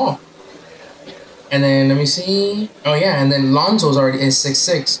look small. And then, let me see. Oh, yeah, and then Lonzo's already is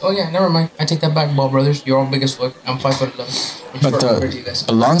 6'6". Oh, yeah, never mind. I take that back, Ball brothers. You're all big as fuck. I'm 5'11". But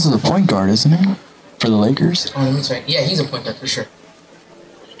Alonzo's the point guard, isn't he? For the Lakers? Oh, let me try. Yeah, he's a point guard for sure.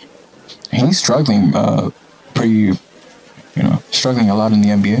 He's struggling pretty, you know, struggling a lot in the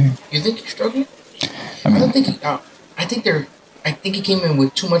NBA. You think he's struggling? I mean, I don't think he... I think he came in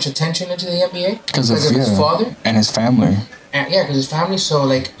with too much attention into the NBA because of his father and his family. Yeah, because his family. So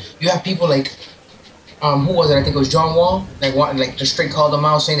like, you have people like, who was it? I think it was John Wall. Like just straight called him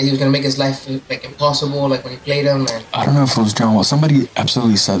out, saying that he was gonna make his life like impossible. Like when he played him. And I don't know if it was John Wall. Somebody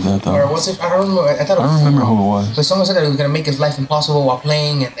absolutely said that though. Or was it? I don't remember. I don't remember who it was. But someone said that he was gonna make his life impossible while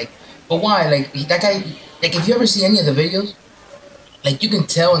playing, and like, but why? Like that guy. Like if you ever see any of the videos, like you can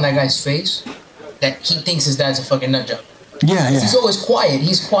tell in that guy's face that he thinks his dad's a fucking nut job. Yeah. He's always quiet.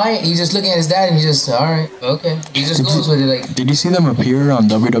 He's quiet. He's just looking at his dad, and he's just all right, okay. He just goes with it. Like, did you see them appear on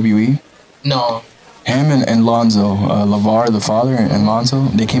WWE? No. Him and Lonzo, LeVar, the father, and Lonzo,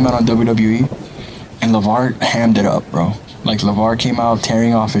 they came out on WWE, and LeVar hammed it up, bro. Like LeVar came out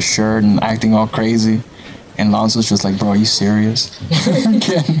tearing off his shirt and acting all crazy, and Lonzo's just like, bro, are you serious?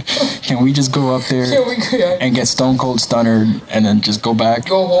 Can we just go up there and get Stone Cold Stunnered and then just go back?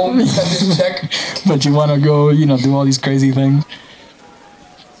 Go home, cut this check. But you want to go, you know, do all these crazy things?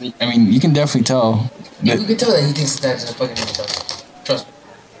 I mean, you can definitely tell. You can tell that he thinks that is a fucking nut. Trust me.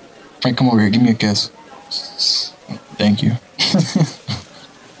 Frank, come over here. Give me a kiss. Thank you.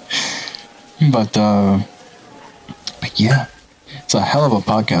 But yeah, it's a hell of a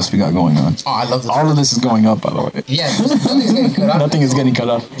podcast we got going on. Oh, I love this. All of this is going up, by the way. Yeah, nothing's getting cut off. Nothing is getting cut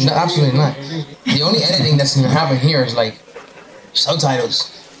off. No, absolutely not. The only editing that's gonna happen here is like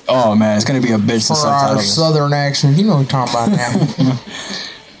subtitles. Oh man, it's gonna be a bitch to For our subtitles. southern accent, you know what I'm talking about now.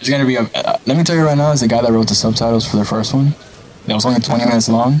 It's gonna be a. Let me tell you right now, as the guy that wrote the subtitles for the first one, that was only 20 minutes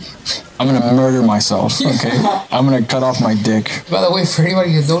long. I'm gonna murder myself. Okay, I'm gonna cut off my dick. By the way, for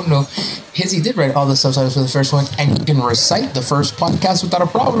anybody who don't know, Hizzy did write all the subtitles for the first one, and he can recite the first podcast without a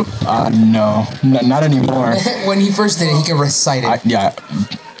problem. No, not anymore. When he first did it, he can recite it. Yeah,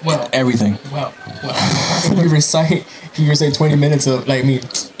 Well, everything. well. you recite 20 minutes of, like, I mean,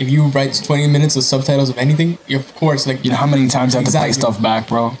 if you write 20 minutes of subtitles of anything, you, of course, like, You know how many times I have to play Exactly. stuff back,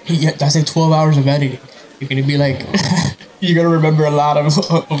 bro? that's like 12 hours of editing. You're gonna be like, you're gonna remember a lot of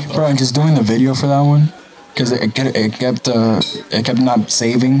Bro, and just doing the video for that one, because it kept not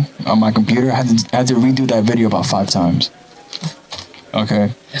saving on my computer. I had to redo that video about 5 times.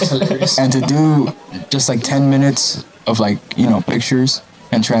 Okay. That's hilarious. And to do just like 10 minutes of, like, pictures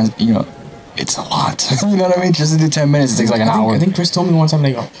and it's a lot. You know what I mean? Just to do 10 minutes, it takes like an hour. I think Chris told me one time,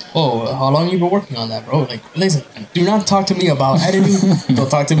 like, oh, how long you been working on that, bro? Like, listen, do not talk to me about editing. Don't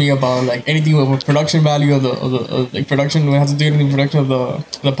talk to me about, like, anything with production value of like, production. We have to do anything with production of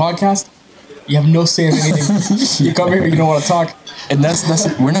the podcast. You have no say in anything. You come here, you don't want to talk. And that's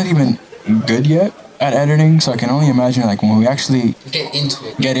we're not even good yet at editing, so I can only imagine, like, when we actually Get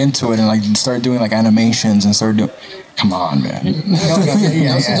into it. and like start doing like animations and start doing. Come on, man.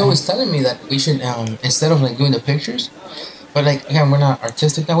 Nelson's always telling me that we should, instead of like doing the pictures, but like, again, we're not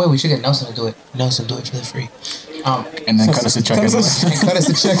artistic that way. We should get Nelson to do it. Nelson, do it for the free. And then cut us a check. And cut us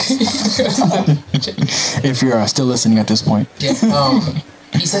a check. If you're still listening at this point. Yeah.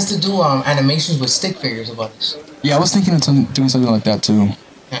 He says to do animations with stick figures about us. Yeah, I was thinking of doing something like that too.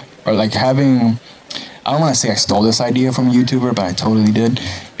 Yeah. Or like having. I don't want to say I stole this idea from a YouTuber, but I totally did.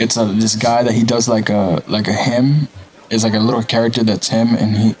 It's this guy that he does like a him. It's like a little character that's him,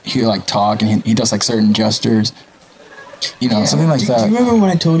 and he like talk, and he does like certain gestures. Something like that. Do you remember when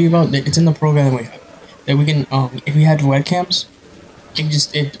I told you about it's in the program that we can if we had webcams,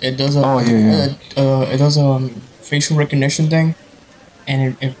 it does a it does a facial recognition thing,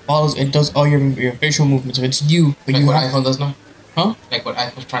 and it does all your facial movements. If it's you, but Like you what have, iPhone does now? huh? Like what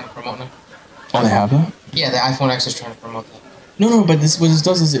iPhone's trying to promote now? Oh, they have that? Yeah, the iPhone X is trying to promote that. No, but what this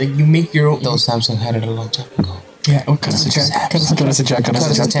does is you make your own. Though Samsung had it a long time ago. Yeah, cut us a check. Cut us a check. Cut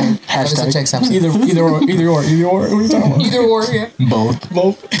us a check. Cut us a check, Samsung. Either or. What are you talking about? Either or, yeah. Both.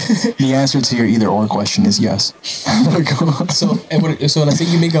 The answer to your either or question is yes. So let's say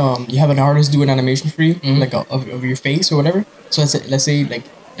you make you have an artist do an animation for you, like of your face or whatever. So let's say like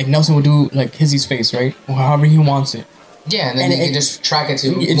Nelson would do like Hizzy's face, right? Or however he wants it. Yeah, and then you can just track it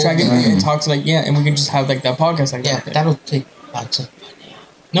to. Track it and talk to and we can just have like that podcast like that. Yeah, that'll take lots of money.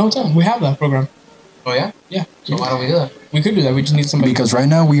 No, it's not. We have that program. Oh yeah. Yeah. So why don't we do that? We could do that. We just need somebody. Because right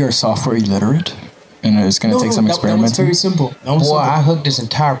now we are software illiterate, and it's going to take some That was experimenting. very simple. That was Boy, simple. I hooked this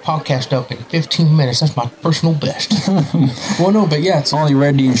entire podcast up in 15 minutes. That's my personal best. Well, no, but yeah. I only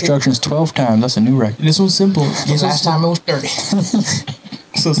read the instructions 12 times. That's a new record. This one's simple. The last time it was 30.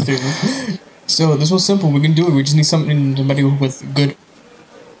 So stupid. So this was simple. We can do it. We just need somebody with good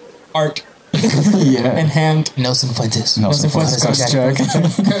art Yeah. and hand. Nelson Fuentes. Nelson Fuentes. Fuentes. Check. Cut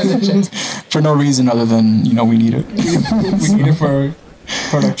us a check. For no reason other than, we need it. We need it for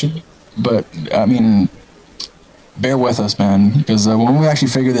production. But, I mean, bear with us, man. Because when we actually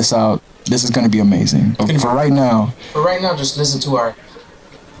figure this out, this is going to be amazing. But for right now... But right now, just listen to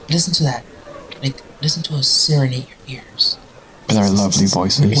that. Like, listen to us serenade your ears. With our lovely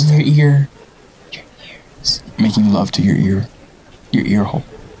voices. In your ear. Your ears. Making love to your ear. Your ear hole.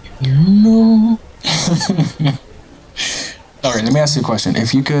 No. All right, let me ask you a question.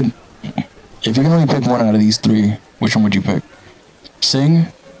 If you can only pick one out of these 3, which one would you pick? Sing,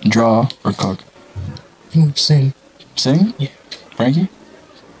 draw, or cook? Sing. Sing? Yeah. Frankie?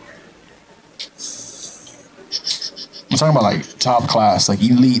 I'm talking about like top class, like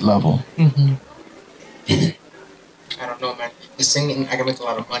elite level. Mm-hmm. I don't know, man. The singing, I can make a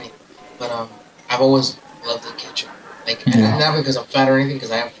lot of money. But I've always loved the kitchen. Like, Yeah. not because I'm fat or anything,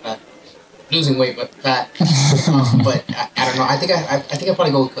 because I am fat. Losing weight, but fat. But I don't know. I think I'd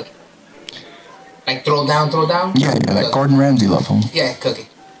probably go with cooking. Like throw down. Yeah, like Gordon Ramsay level. Yeah, cooking.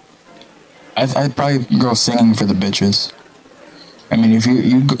 I'd probably go singing for the bitches. I mean, if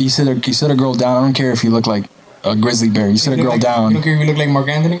you sit a girl down, I don't care if you look like a grizzly bear. You sit a girl You down. don't care if you look like Mark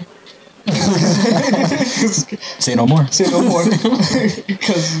Anthony? Say no more. Say no more.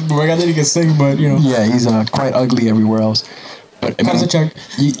 Because Mark Anthony can sing, but Yeah, he's quite ugly everywhere else. But Cut us a check.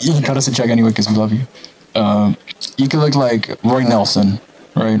 You can cut us a check anyway because we love you. You can look like Roy Nelson,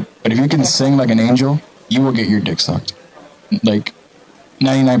 right? But if you can sing like an angel, you will get your dick sucked. Like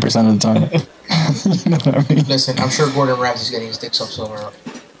 99% of the time. You know what I mean? Listen, I'm sure Gordon Ramsay's getting his dick sucked somewhere.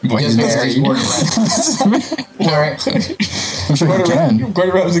 What, he's married? Gordon Ramsay. All right. I'm sure he can.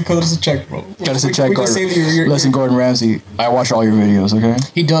 Gordon Ramsay, cut us a check, bro. Cut us a check, We can Gordon. save your Listen, Gordon Ramsay, I watch all your videos, okay?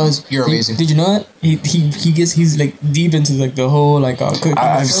 He does. You're amazing. Did you know that? He's like deep into like the whole like cooking.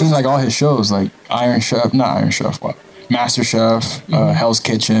 I've seen like all his shows, like not Iron Chef, what? Master Chef, Hell's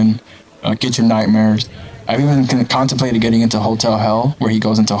Kitchen, Kitchen Nightmares. I've even contemplated getting into Hotel Hell, where he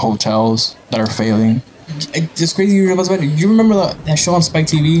goes into hotels that are failing. It's crazy you about it. You remember that show on Spike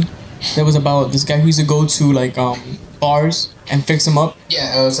TV that was about this guy who used to go to like bars and fix them up?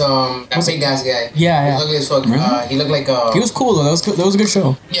 Yeah, it was that big ass guy. Yeah. He looked as fuck. Really? He looked like He was cool though. That was a good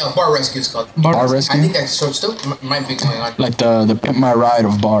show. Yeah, Bar Rescue is called. Bar Rescue? I think that show still might be going on. Like the Pimp My Ride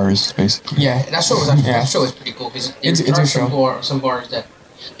of bars, basically. Yeah. That show was actually that show is pretty cool because It's a show. Some bars that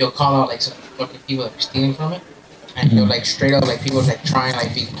you'll call out like some fucking people that are stealing from it, and they'll like straight up like people like try and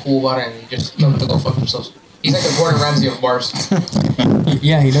like be cool about it and they just tell them to go fuck themselves. He's like the Gordon Ramsay of bars.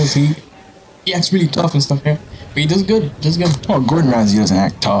 Yeah, he does. He acts really tough and stuff, yeah. But he does good. Well, Gordon Ramsay doesn't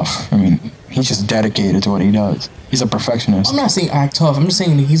act tough. I mean, he's just dedicated to what he does. He's a perfectionist. I'm not saying act tough. I'm just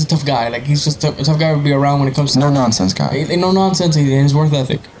saying that he's a tough guy. Like he's just a tough guy to be around when it comes to No nonsense guy. Ain't no nonsense and his work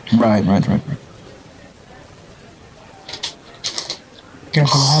ethic. Right.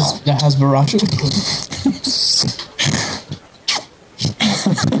 Careful, that has Baracha.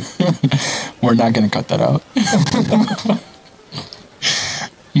 We're not gonna cut that out.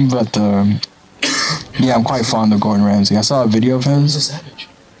 But yeah, I'm quite fond of Gordon Ramsay. I saw a video of He's a his savage.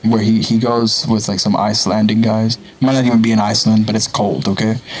 where he goes with like some Icelandic guys. It might not even be in Iceland, but it's cold,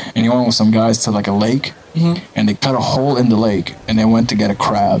 okay? And he went with some guys to like a lake, and they cut a hole in the lake, and they went to get a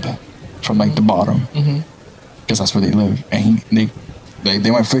crab from like the bottom, because that's where they live. And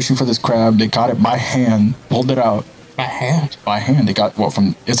they went fishing for this crab. They caught it by hand, pulled it out By hand. by hand. They got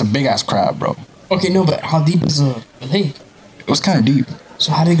it's a big ass crab, bro. Okay, no, but how deep is the lake? It was kind of deep.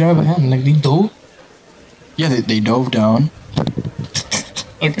 So how did they grab a hand? Like they dove? Yeah, they dove down.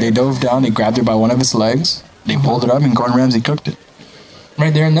 Okay. They dove down. They grabbed it by one of its legs. They pulled it up, and Gordon Ramsay cooked it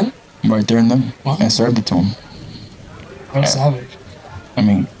Right there and then? right there and then, Wow. and served it to him. That's savage. I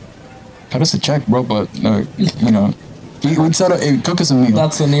mean, cut us a check, bro. But you know, we'd set up. Hey, cook us a meal.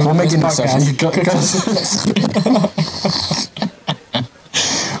 That's the name We'll of make this an podcast. exception.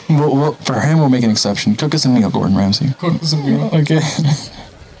 For him, we'll make an exception. Cook us a meal, Gordon Ramsay. Cook us a meal. Okay.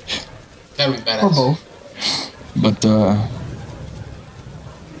 That'd be badass. Or both. But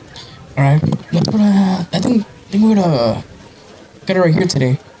Alright. Let's put I think we're gonna get it right here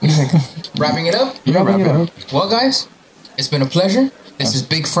today. What do you think? Wrapping it up. yeah, Wrapping wrap it it up. up. Well, guys, it's been a pleasure. This is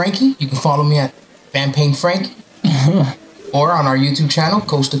Big Frankie. You can follow me at Vampain Frankie or on our YouTube channel,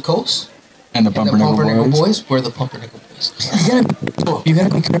 Coast to Coast. And the The Pumpernickel Pumpernickel boys. Boys. We're the Pumpernickel Boys. You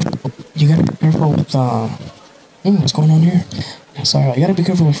gotta be careful. You gotta be careful with what's going on here? Sorry, you gotta be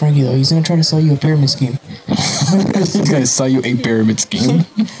careful with Frankie though. He's gonna try to sell you a pyramid scheme. He's gonna sell you a pyramid scheme.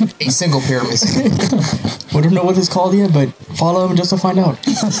 A single pyramid scheme. We don't know what it's called yet, but follow him just to find out.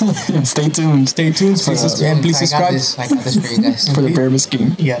 Stay tuned. Stay tuned, and please subscribe. I got this for you guys. For the pyramid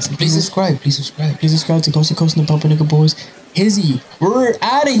scheme. Yes, Please subscribe. Please subscribe. Please subscribe to Coast to Coast and the Pumpernickel Boys. Hizzy, we're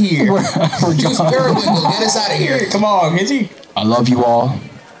out of here. Use Periwinkle. Get us out of here. Come on, Hizzy. I love you all.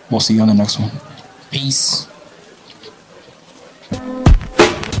 We'll see you on the next one. Peace.